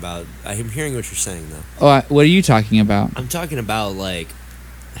talking about. I'm hearing what you're saying, though. what are you talking about? I'm talking about, like,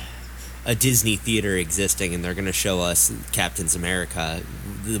 a Disney theater existing, and they're going to show us Captain's America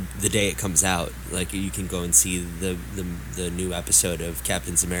the day it comes out. Like, you can go and see the new episode of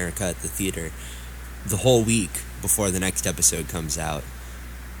Captain's America at the theater the whole week before the next episode comes out.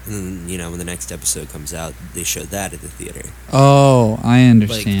 And, when the next episode comes out, they show that at the theater. Oh, I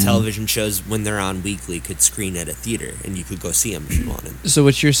understand. Like, television shows, when they're on weekly, could screen at a theater, and you could go see them if you wanted. So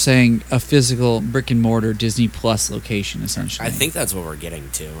what you're saying, a physical brick-and-mortar Disney Plus location, essentially. I think that's what we're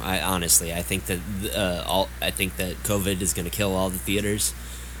getting to. I think that COVID is going to kill all the theaters,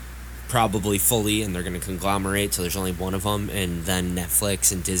 probably fully, and they're going to conglomerate, so there's only one of them, and then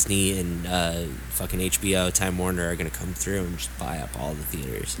Netflix and Disney and fucking HBO, Time Warner are going to come through and just buy up all the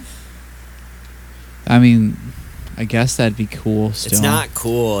theaters. I mean, I guess that'd be cool still. It's not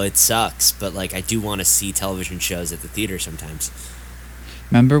cool. It sucks, but, like, I do want to see television shows at the theater sometimes.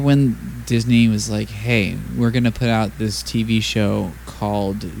 Remember when Disney was like, hey, we're going to put out this TV show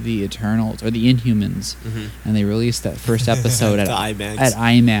called The Eternals, or The Inhumans, and they released that first episode at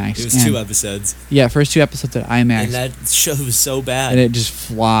IMAX. It was 2 episodes. Yeah, first 2 episodes at IMAX. And that show was so bad. And it just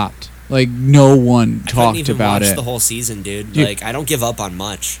flopped. Like, no one talked about it. I couldn't even watch the whole season, dude. Like, I don't give up on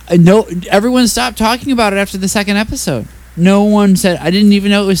much. No, everyone stopped talking about it after the second episode. No one said, I didn't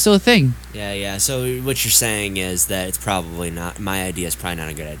even know it was still a thing. Yeah. So what you're saying is that it's probably not, my idea is probably not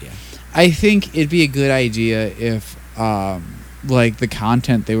a good idea. I think it'd be a good idea if, like, the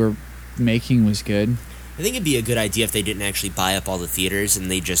content they were making was good. I think it'd be a good idea if they didn't actually buy up all the theaters and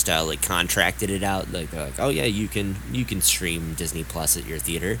they just, like, contracted it out. Like, they're like, oh, yeah, you can stream Disney Plus at your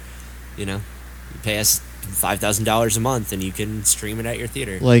theater, You pay us $5,000 a month and you can stream it at your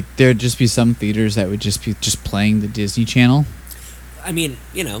theater. Like, there'd just be some theaters that would just be playing the Disney Channel. I mean,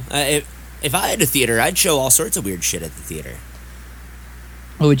 if I had a theater, I'd show all sorts of weird shit at the theater.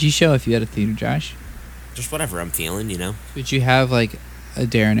 What would you show if you had a theater, Josh? Just whatever I'm feeling, Would you have, like, a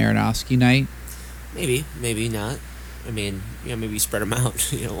Darren Aronofsky night? Maybe not. I mean, maybe spread them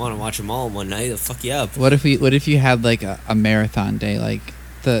out. You don't want to watch them all in one night. They'll fuck you up. What if you had, like, a marathon day, like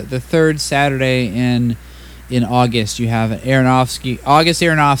the third Saturday in August, you have August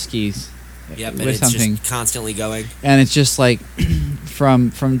Aronofsky's. Yep, and it's something just constantly going. And it's just like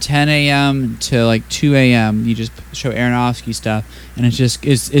from 10 a.m. to like 2 a.m. you just show Aronofsky stuff, and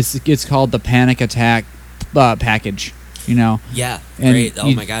it's called the Panic Attack package. Yeah, and great.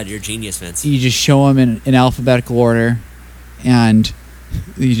 Oh my God, you're a genius, Vince. You just show them in alphabetical order, and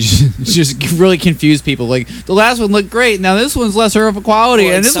you just really confuse people. Like, the last one looked great, now this one's lesser of a quality,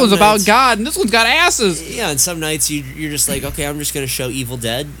 and this one's about God, and this one's got asses. Yeah, and some nights you're just like, okay, I'm just going to show Evil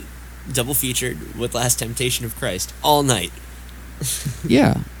Dead, double featured with Last Temptation of Christ, all night.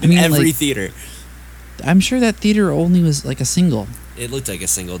 Yeah. In every theater. I'm sure that theater only was like a single. It looked like a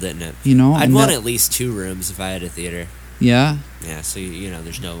single, didn't it? I'd want at least 2 rooms if I had a theater. Yeah? Yeah, so,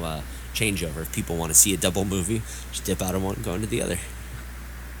 there's no changeover. If people want to see a double movie, just dip out of one and go into the other.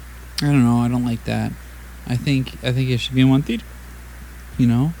 I don't know. I don't like that. I think it should be in one theater.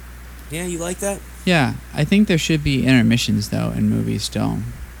 Yeah, you like that? Yeah. I think there should be intermissions, though, in movies still.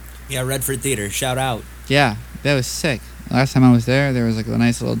 Yeah, Redford Theater. Shout out. Yeah, that was sick. Last time I was there was like a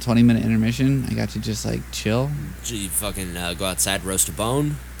nice little 20-minute intermission. I got to just like chill. Did you fucking go outside, roast a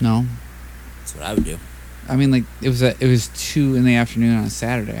bone? No. That's what I would do. I mean, like, it was 2 in the afternoon on a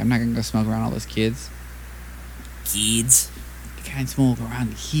Saturday. I'm not gonna go smoke around all those kids. Kids? You can't smoke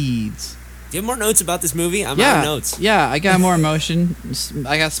around the kids. Do you have more notes about this movie? I'm out of notes. Yeah, I got more motion.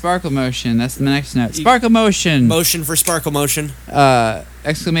 I got sparkle motion. That's the next note. Sparkle motion. Motion for sparkle motion.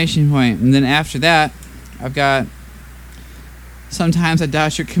 Exclamation point. And then after that, I've got sometimes I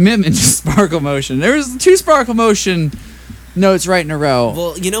doubt your commitment to sparkle motion. There's 2 sparkle motion notes right in a row.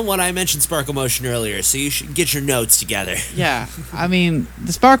 Well, you know what? I mentioned sparkle motion earlier, so you should get your notes together. Yeah. I mean,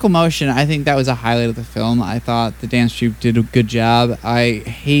 the sparkle motion, I think that was a highlight of the film. I thought the dance troupe did a good job. I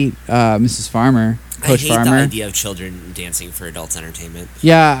hate Mrs. Farmer. Coach Farmer. I hate the idea of children dancing for adults' entertainment.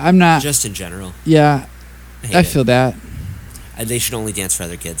 Yeah, I'm not. Just in general. Yeah. I feel that. They should only dance for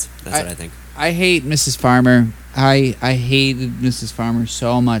other kids. That's what I think. I hate Mrs. Farmer. I hated Mrs. Farmer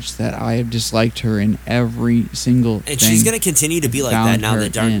so much that I have disliked her in every single thing. And she's going to continue to be like that now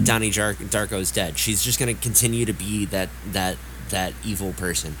that Donnie Darko's dead. She's just going to continue to be that evil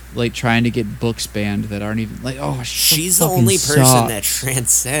person. Like, trying to get books banned that aren't even... Like, oh, she's the only person that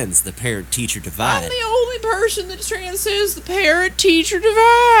transcends the parent-teacher divide. I'm the only person that transcends the parent-teacher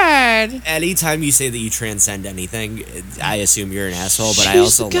divide. Anytime you say that you transcend anything, I assume you're an asshole, but I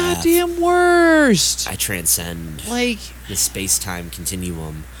also laugh. She's the goddamn worst. I transcend the space-time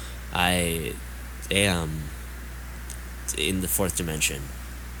continuum. I am in the fourth dimension.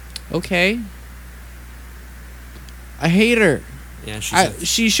 Okay. I hate her. Yeah,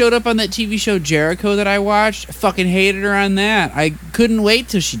 She showed up on that TV show Jericho that I watched. I fucking hated her on that. I couldn't wait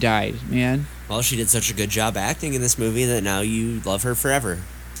till she died, man. well, she did such a good job acting in this movie that now you love her forever.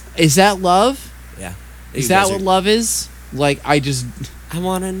 Is that love? Yeah. Is that what love is? Like, I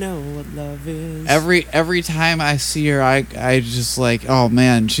want to know what love is. every time I see her, I just like, oh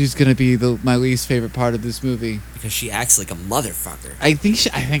man, she's gonna be my least favorite part of this movie. Because she acts like a motherfucker. I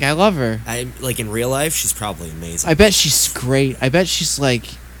think I love her. Like in real life, she's probably amazing. I bet she's great. I bet she's like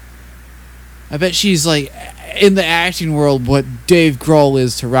in the acting world what Dave Grohl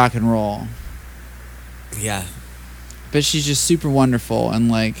is to rock and roll. Yeah. But she's just super wonderful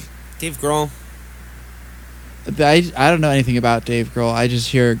and like Dave Grohl. I don't know anything about Dave Grohl. I just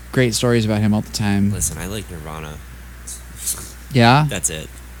hear great stories about him all the time. Listen, I like Nirvana. Yeah? That's it.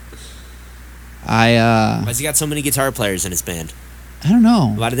 Why's he got so many guitar players in his band? I don't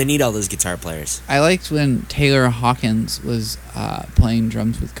know. Why do they need all those guitar players? I liked when Taylor Hawkins was playing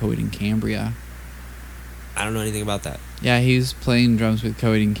drums with Coheed and Cambria. I don't know anything about that. Yeah, he was playing drums with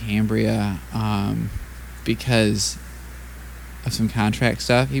Coheed and Cambria because of some contract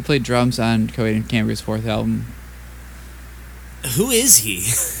stuff. He played drums on Coheed and Cambria's fourth album. Who is he?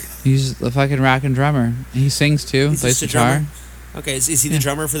 He's the fucking rockin' drummer. He sings too. He's Plays just a guitar. drummer? Okay, is he the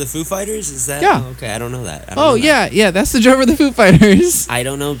drummer for the Foo Fighters? Is that? Yeah. Oh, okay, I don't know that. Yeah, that's the drummer of the Foo Fighters. I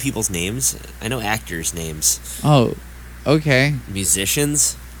don't know people's names. I know actors' names. Oh, okay.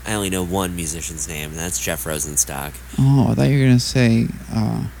 Musicians? I only know one musician's name, and that's Jeff Rosenstock. Oh, I thought you were gonna say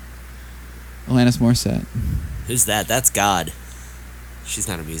Alanis Morissette. Who's that? That's God. She's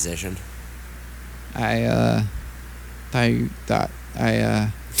not a musician. I thought you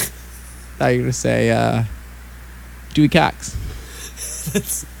were gonna say Dewey Cox.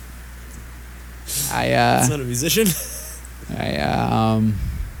 That's not a musician. I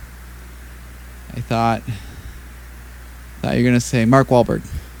thought you were gonna say Mark Wahlberg.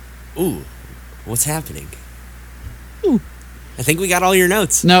 Ooh, what's happening? Ooh. I think we got all your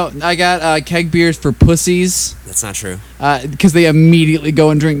notes. No, I got keg beers for pussies. That's not true. Because they immediately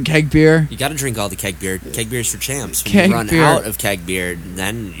go and drink keg beer. You got to drink all the keg beer. Keg beer's for champs. When Keg you run beer. out of keg beer,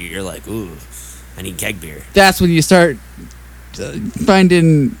 then you're like, ooh, I need keg beer. That's when you start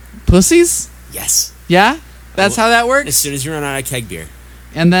finding pussies. Yes. Yeah, that's how that works. As soon as you run out of keg beer.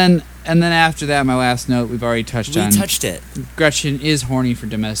 And then after that, my last note we've already touched on. We touched it. Gretchen is horny for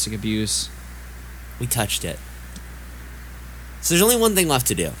domestic abuse. We touched it. So there's only one thing left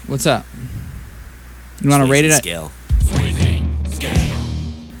to do. What's up? You want to rate it? Scale.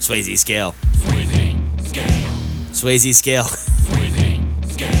 Swayze scale. Swayze scale.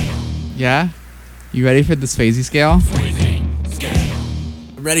 Yeah. You ready for the Swayze scale?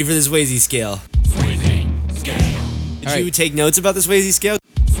 I'm ready for the Swayze scale. Did you right. take notes about the Swayze scale?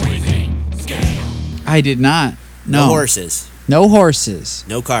 I did not. No. No horses. No horses.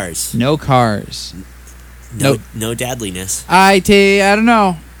 No cars. No cars. No Nope. no dadliness. I don't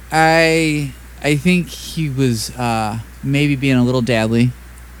know. I think he was maybe being a little dadly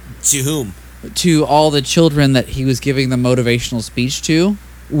To whom? to all the children that he was giving the motivational speech to,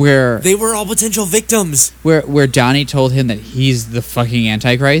 where They were all potential victims. where Donnie told him that he's the fucking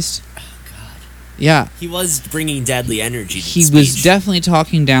Antichrist. Oh God. Yeah. He was bringing deadly energy to He the was speech. definitely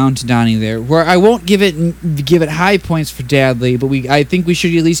talking down to Donnie there. Where I won't give it high points for dadly, but I think we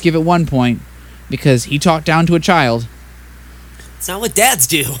should at least give it 1 point because he talked down to a child. It's not what dads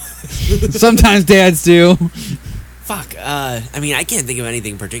do. Sometimes dads do. Fuck. I mean, I can't think of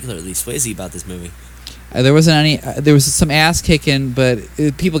anything particularly Swayze about this movie. There wasn't any. There was some ass kicking, but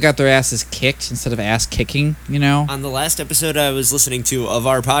people got their asses kicked instead of ass kicking. You know. On the last episode I was listening to of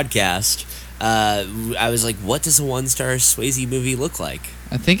our podcast, I was like, "What does a 1-star Swayze movie look like?"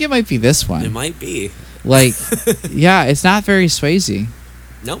 I think it might be this one. It might be. Like, yeah, it's not very Swayze.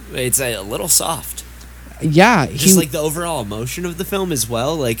 Nope, it's a little soft. Yeah, Just like the overall emotion of the film as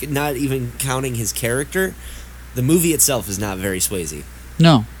well. Like, not even counting his character, the movie itself is not very Swayze.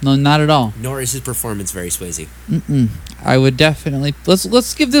 No, not at all. Nor is his performance very Swayze. I would definitely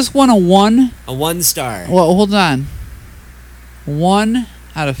let's give this one a 1. A 1-star. Well, hold on. 1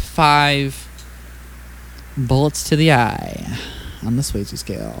 out of 5 bullets to the eye on the Swayze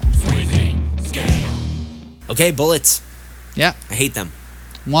scale. Okay, bullets. Yeah, I hate them.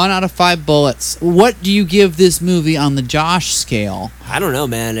 1 out of 5 bullets. What do you give this movie on the Josh scale? I don't know,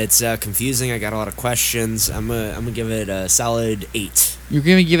 man. It's confusing. I got a lot of questions. I'm gonna give it a solid 8. You're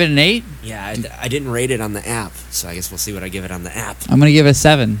gonna give it an 8? Yeah, I didn't rate it on the app, so I guess we'll see what I give it on the app. I'm gonna give it a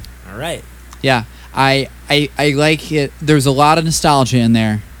 7. All right. Yeah, I like it. There's a lot of nostalgia in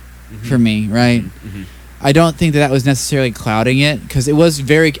there for me, right? I don't think that was necessarily clouding it, because it was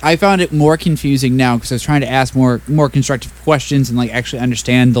very. I found it more confusing now because I was trying to ask more constructive questions and like actually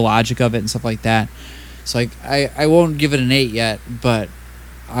understand the logic of it and stuff like that. So like I won't give it an 8 yet, but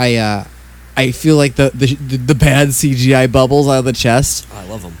I feel like the bad CGI bubbles out of the chest. Oh, I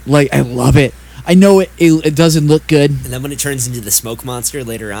love them. Like, I love it. I know it doesn't look good. And then when it turns into the smoke monster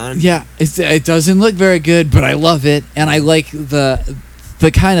later on. Yeah, it doesn't look very good, but I love it, and I like the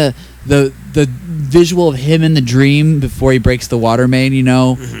kind of the visual of him in the dream before he breaks the water main. You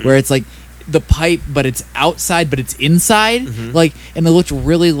know, where it's like the pipe, but it's outside, but it's inside. Like, and it looked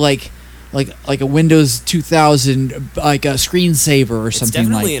really like a Windows 2000 like a screensaver or something like that. It's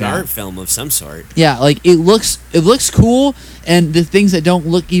definitely an art film of some sort. Yeah, like it looks cool, and the things that don't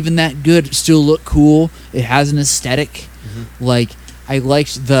look even that good still look cool. It has an aesthetic. Like, I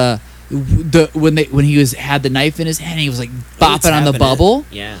liked the when he had the knife in his hand, he was like bopping on the bubble.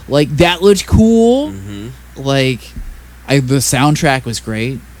 Yeah, like that looked cool. Like, the soundtrack was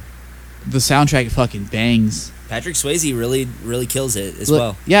great. The soundtrack fucking bangs. Patrick Swayze really kills it as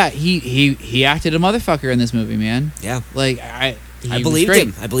well. Yeah, he acted a motherfucker in this movie, man. Yeah, like I believed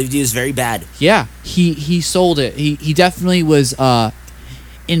him. I believed he was very bad. Yeah, he sold it. He definitely was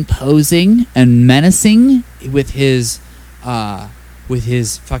imposing and menacing with his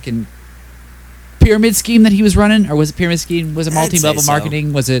fucking pyramid scheme that he was running. Or was it pyramid scheme? Was it multi-level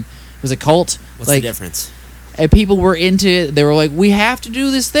marketing? Was it cult? What's the difference? And people were into it. They were like, we have to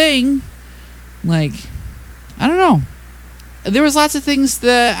do this thing. Like, I don't know. There was lots of things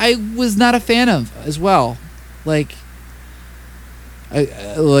that I was not a fan of as well. Like,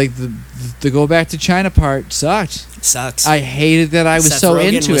 the go back to China part sucked. Sucks. I hated that I was so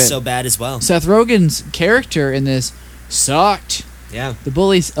Rogen into was it. So bad as well. Seth Rogen's character in this sucked. Yeah. The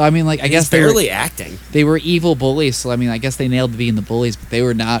bullies. I mean, like, I guess they were acting. They were evil bullies. So I mean, I guess they nailed being the bullies, but they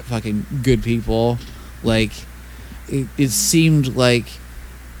were not fucking good people. Like, it seemed like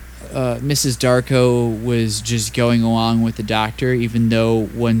Mrs. Darko was just going along with the doctor, even though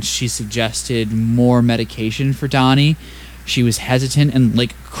when she suggested more medication for Donnie, she was hesitant and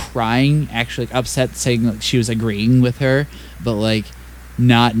like crying, actually like upset, saying like she was agreeing with her, but like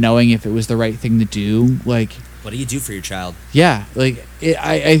not knowing if it was the right thing to do. Like, what do you do for your child? Yeah, like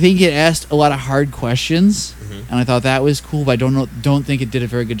I think it asked a lot of hard questions, and I thought that was cool, but I don't think it did a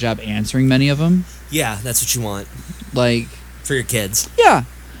very good job answering many of them. Yeah, that's what you want. Like, for your kids. Yeah.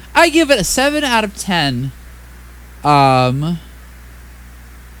 I give it a 7 out of 10. 7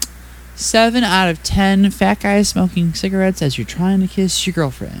 out of 10 fat guys smoking cigarettes as you're trying to kiss your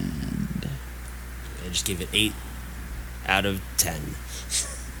girlfriend. I just gave it 8 out of 10.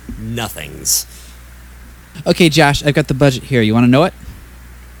 Nothings. Okay, Josh, I've got the budget here. You want to know it?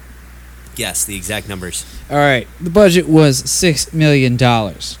 Yes, the exact numbers. All right. The budget was $6 million.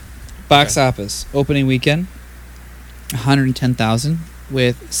 Box office, opening weekend, $110,000.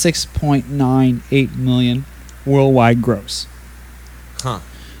 With 6.98 million worldwide gross. Huh.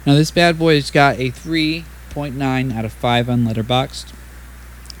 Now this bad boy's got a 3.9 out of 5 on Letterboxd,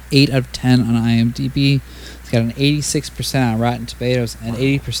 8 out of 10 on IMDb. It's got an 86% on Rotten Tomatoes and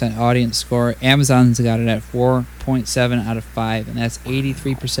 80% audience score. Amazon's got it at 4.7 out of 5, and that's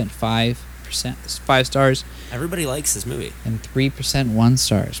 83% 5 stars. Everybody likes this movie. And 3% 1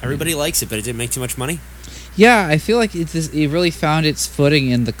 stars. Everybody likes it, but it didn't make too much money. Yeah, I feel like it really found its footing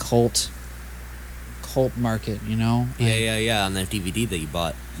in the cult market, you know? Yeah, on that DVD that you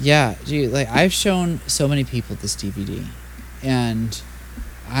bought. Yeah, gee, like, I've shown so many people this DVD, and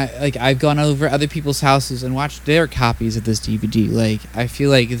I've gone over other people's houses and watched their copies of this DVD. Like, I feel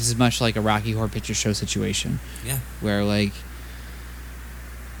like this is much like a Rocky Horror Picture Show situation. Yeah. Where, like,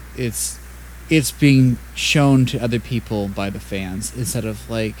 it's being shown to other people by the fans instead of,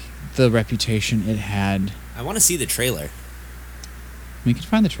 like, the reputation it had. I want to see the trailer. We could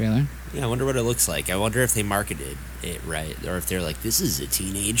find the trailer. Yeah, I wonder what it looks like. I wonder if they marketed it right, or if they're like, this is a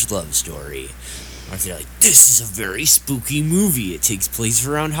teenage love story, or if they're like, this is a very spooky movie. It takes place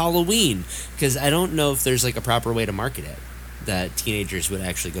around Halloween. Because I don't know if there's like a proper way to market it that teenagers would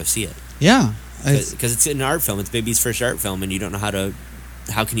actually go see it. Yeah, because it's an art film. It's baby's first art film, and you don't know how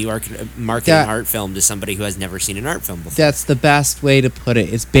can you market an art film to somebody who has never seen an art film before? That's the best way to put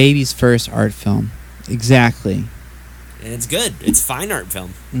it. It's baby's first art film. Exactly. And it's good. It's fine art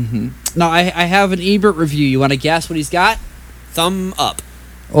film. Mm-hmm. Now, I have an Ebert review. You want to guess what he's got? Thumb up.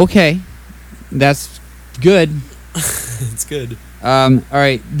 Okay. That's good. It's good. All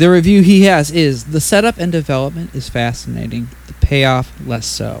right. The review he has is, the setup and development is fascinating. The payoff, less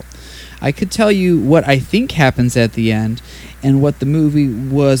so. I could tell you what I think happens at the end and what the movie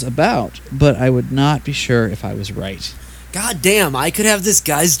was about, but I would not be sure if I was right. God damn, I could have this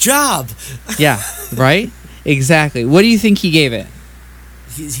guy's job. Yeah, right? Exactly. What do you think he gave it?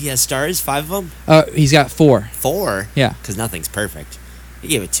 He has stars, 5 of them? He's got 4. 4? Yeah. Because nothing's perfect. He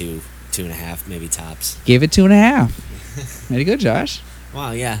gave it 2, 2.5, maybe tops. Gave it 2.5. Way to go, Josh.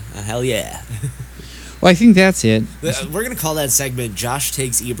 Wow, yeah. Hell yeah. Well, I think that's it. We're going to call that segment Josh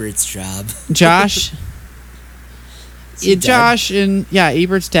Takes Ebert's Job. Josh. Josh and... Yeah,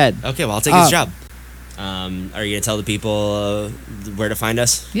 Ebert's dead. Okay, well, I'll take his job. Are you going to tell the people where to find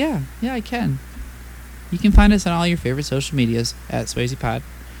us? Yeah, I can. You can find us on all your favorite social medias at Swayze Pod.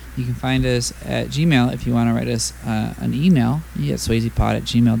 You can find us at Gmail if you want to write us an email. You get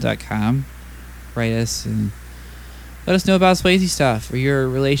swayzepod@gmail.com. Write us and let us know about Swayze stuff or your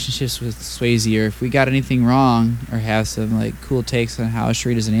relationships with Swayze, or if we got anything wrong or have some like cool takes on how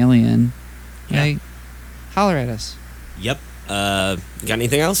Shree is an alien. Yeah. Like, holler at us. Yep. Got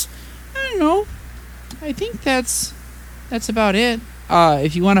anything else? I don't know. I think that's about it.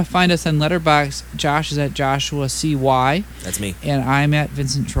 If you want to find us on Letterboxd, Josh is at Joshua CY. That's me. And I'm at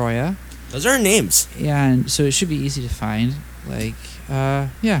Vincent Troya. Those are our names. Yeah, and so it should be easy to find. Like, yeah,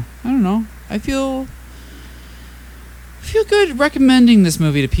 I don't know. I feel good recommending this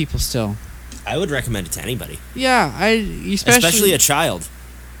movie to people still. I would recommend it to anybody. Yeah, especially a child.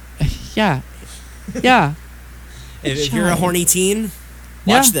 Yeah. Yeah. If you're a horny teen,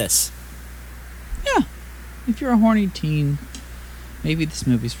 watch this. Yeah. If you're a horny teen, maybe this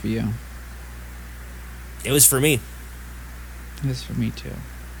movie's for you. It was for me. It was for me, too.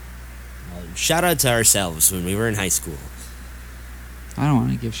 Shout out to ourselves when we were in high school. I don't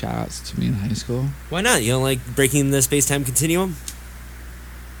want to give shout outs to me in high school. Why not? You don't like breaking the space-time continuum?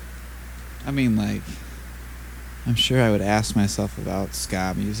 I mean, like, I'm sure I would ask myself about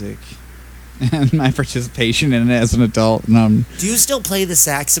ska music and my participation in it as an adult. And do you still play the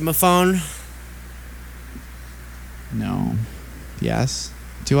saxophone? No. Yes.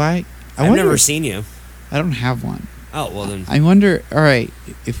 Do I? I've never seen you. I don't have one. Oh, well then. I wonder, all right,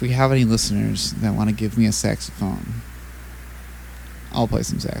 if we have any listeners that want to give me a saxophone, I'll play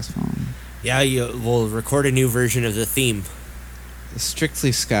some saxophone. Yeah, we'll record a new version of the theme.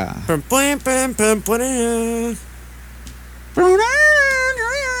 Strictly ska. I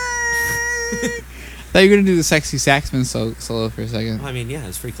thought you were going to do the sexy saxophone solo for a second. I mean, yeah,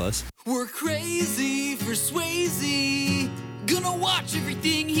 it's pretty close. We're crazy.